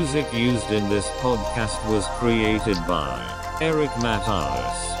 Music used in this podcast was created by Eric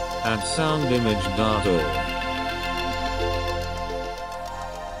Matthias at soundimage.org.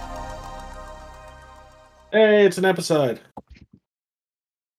 Hey, it's an episode.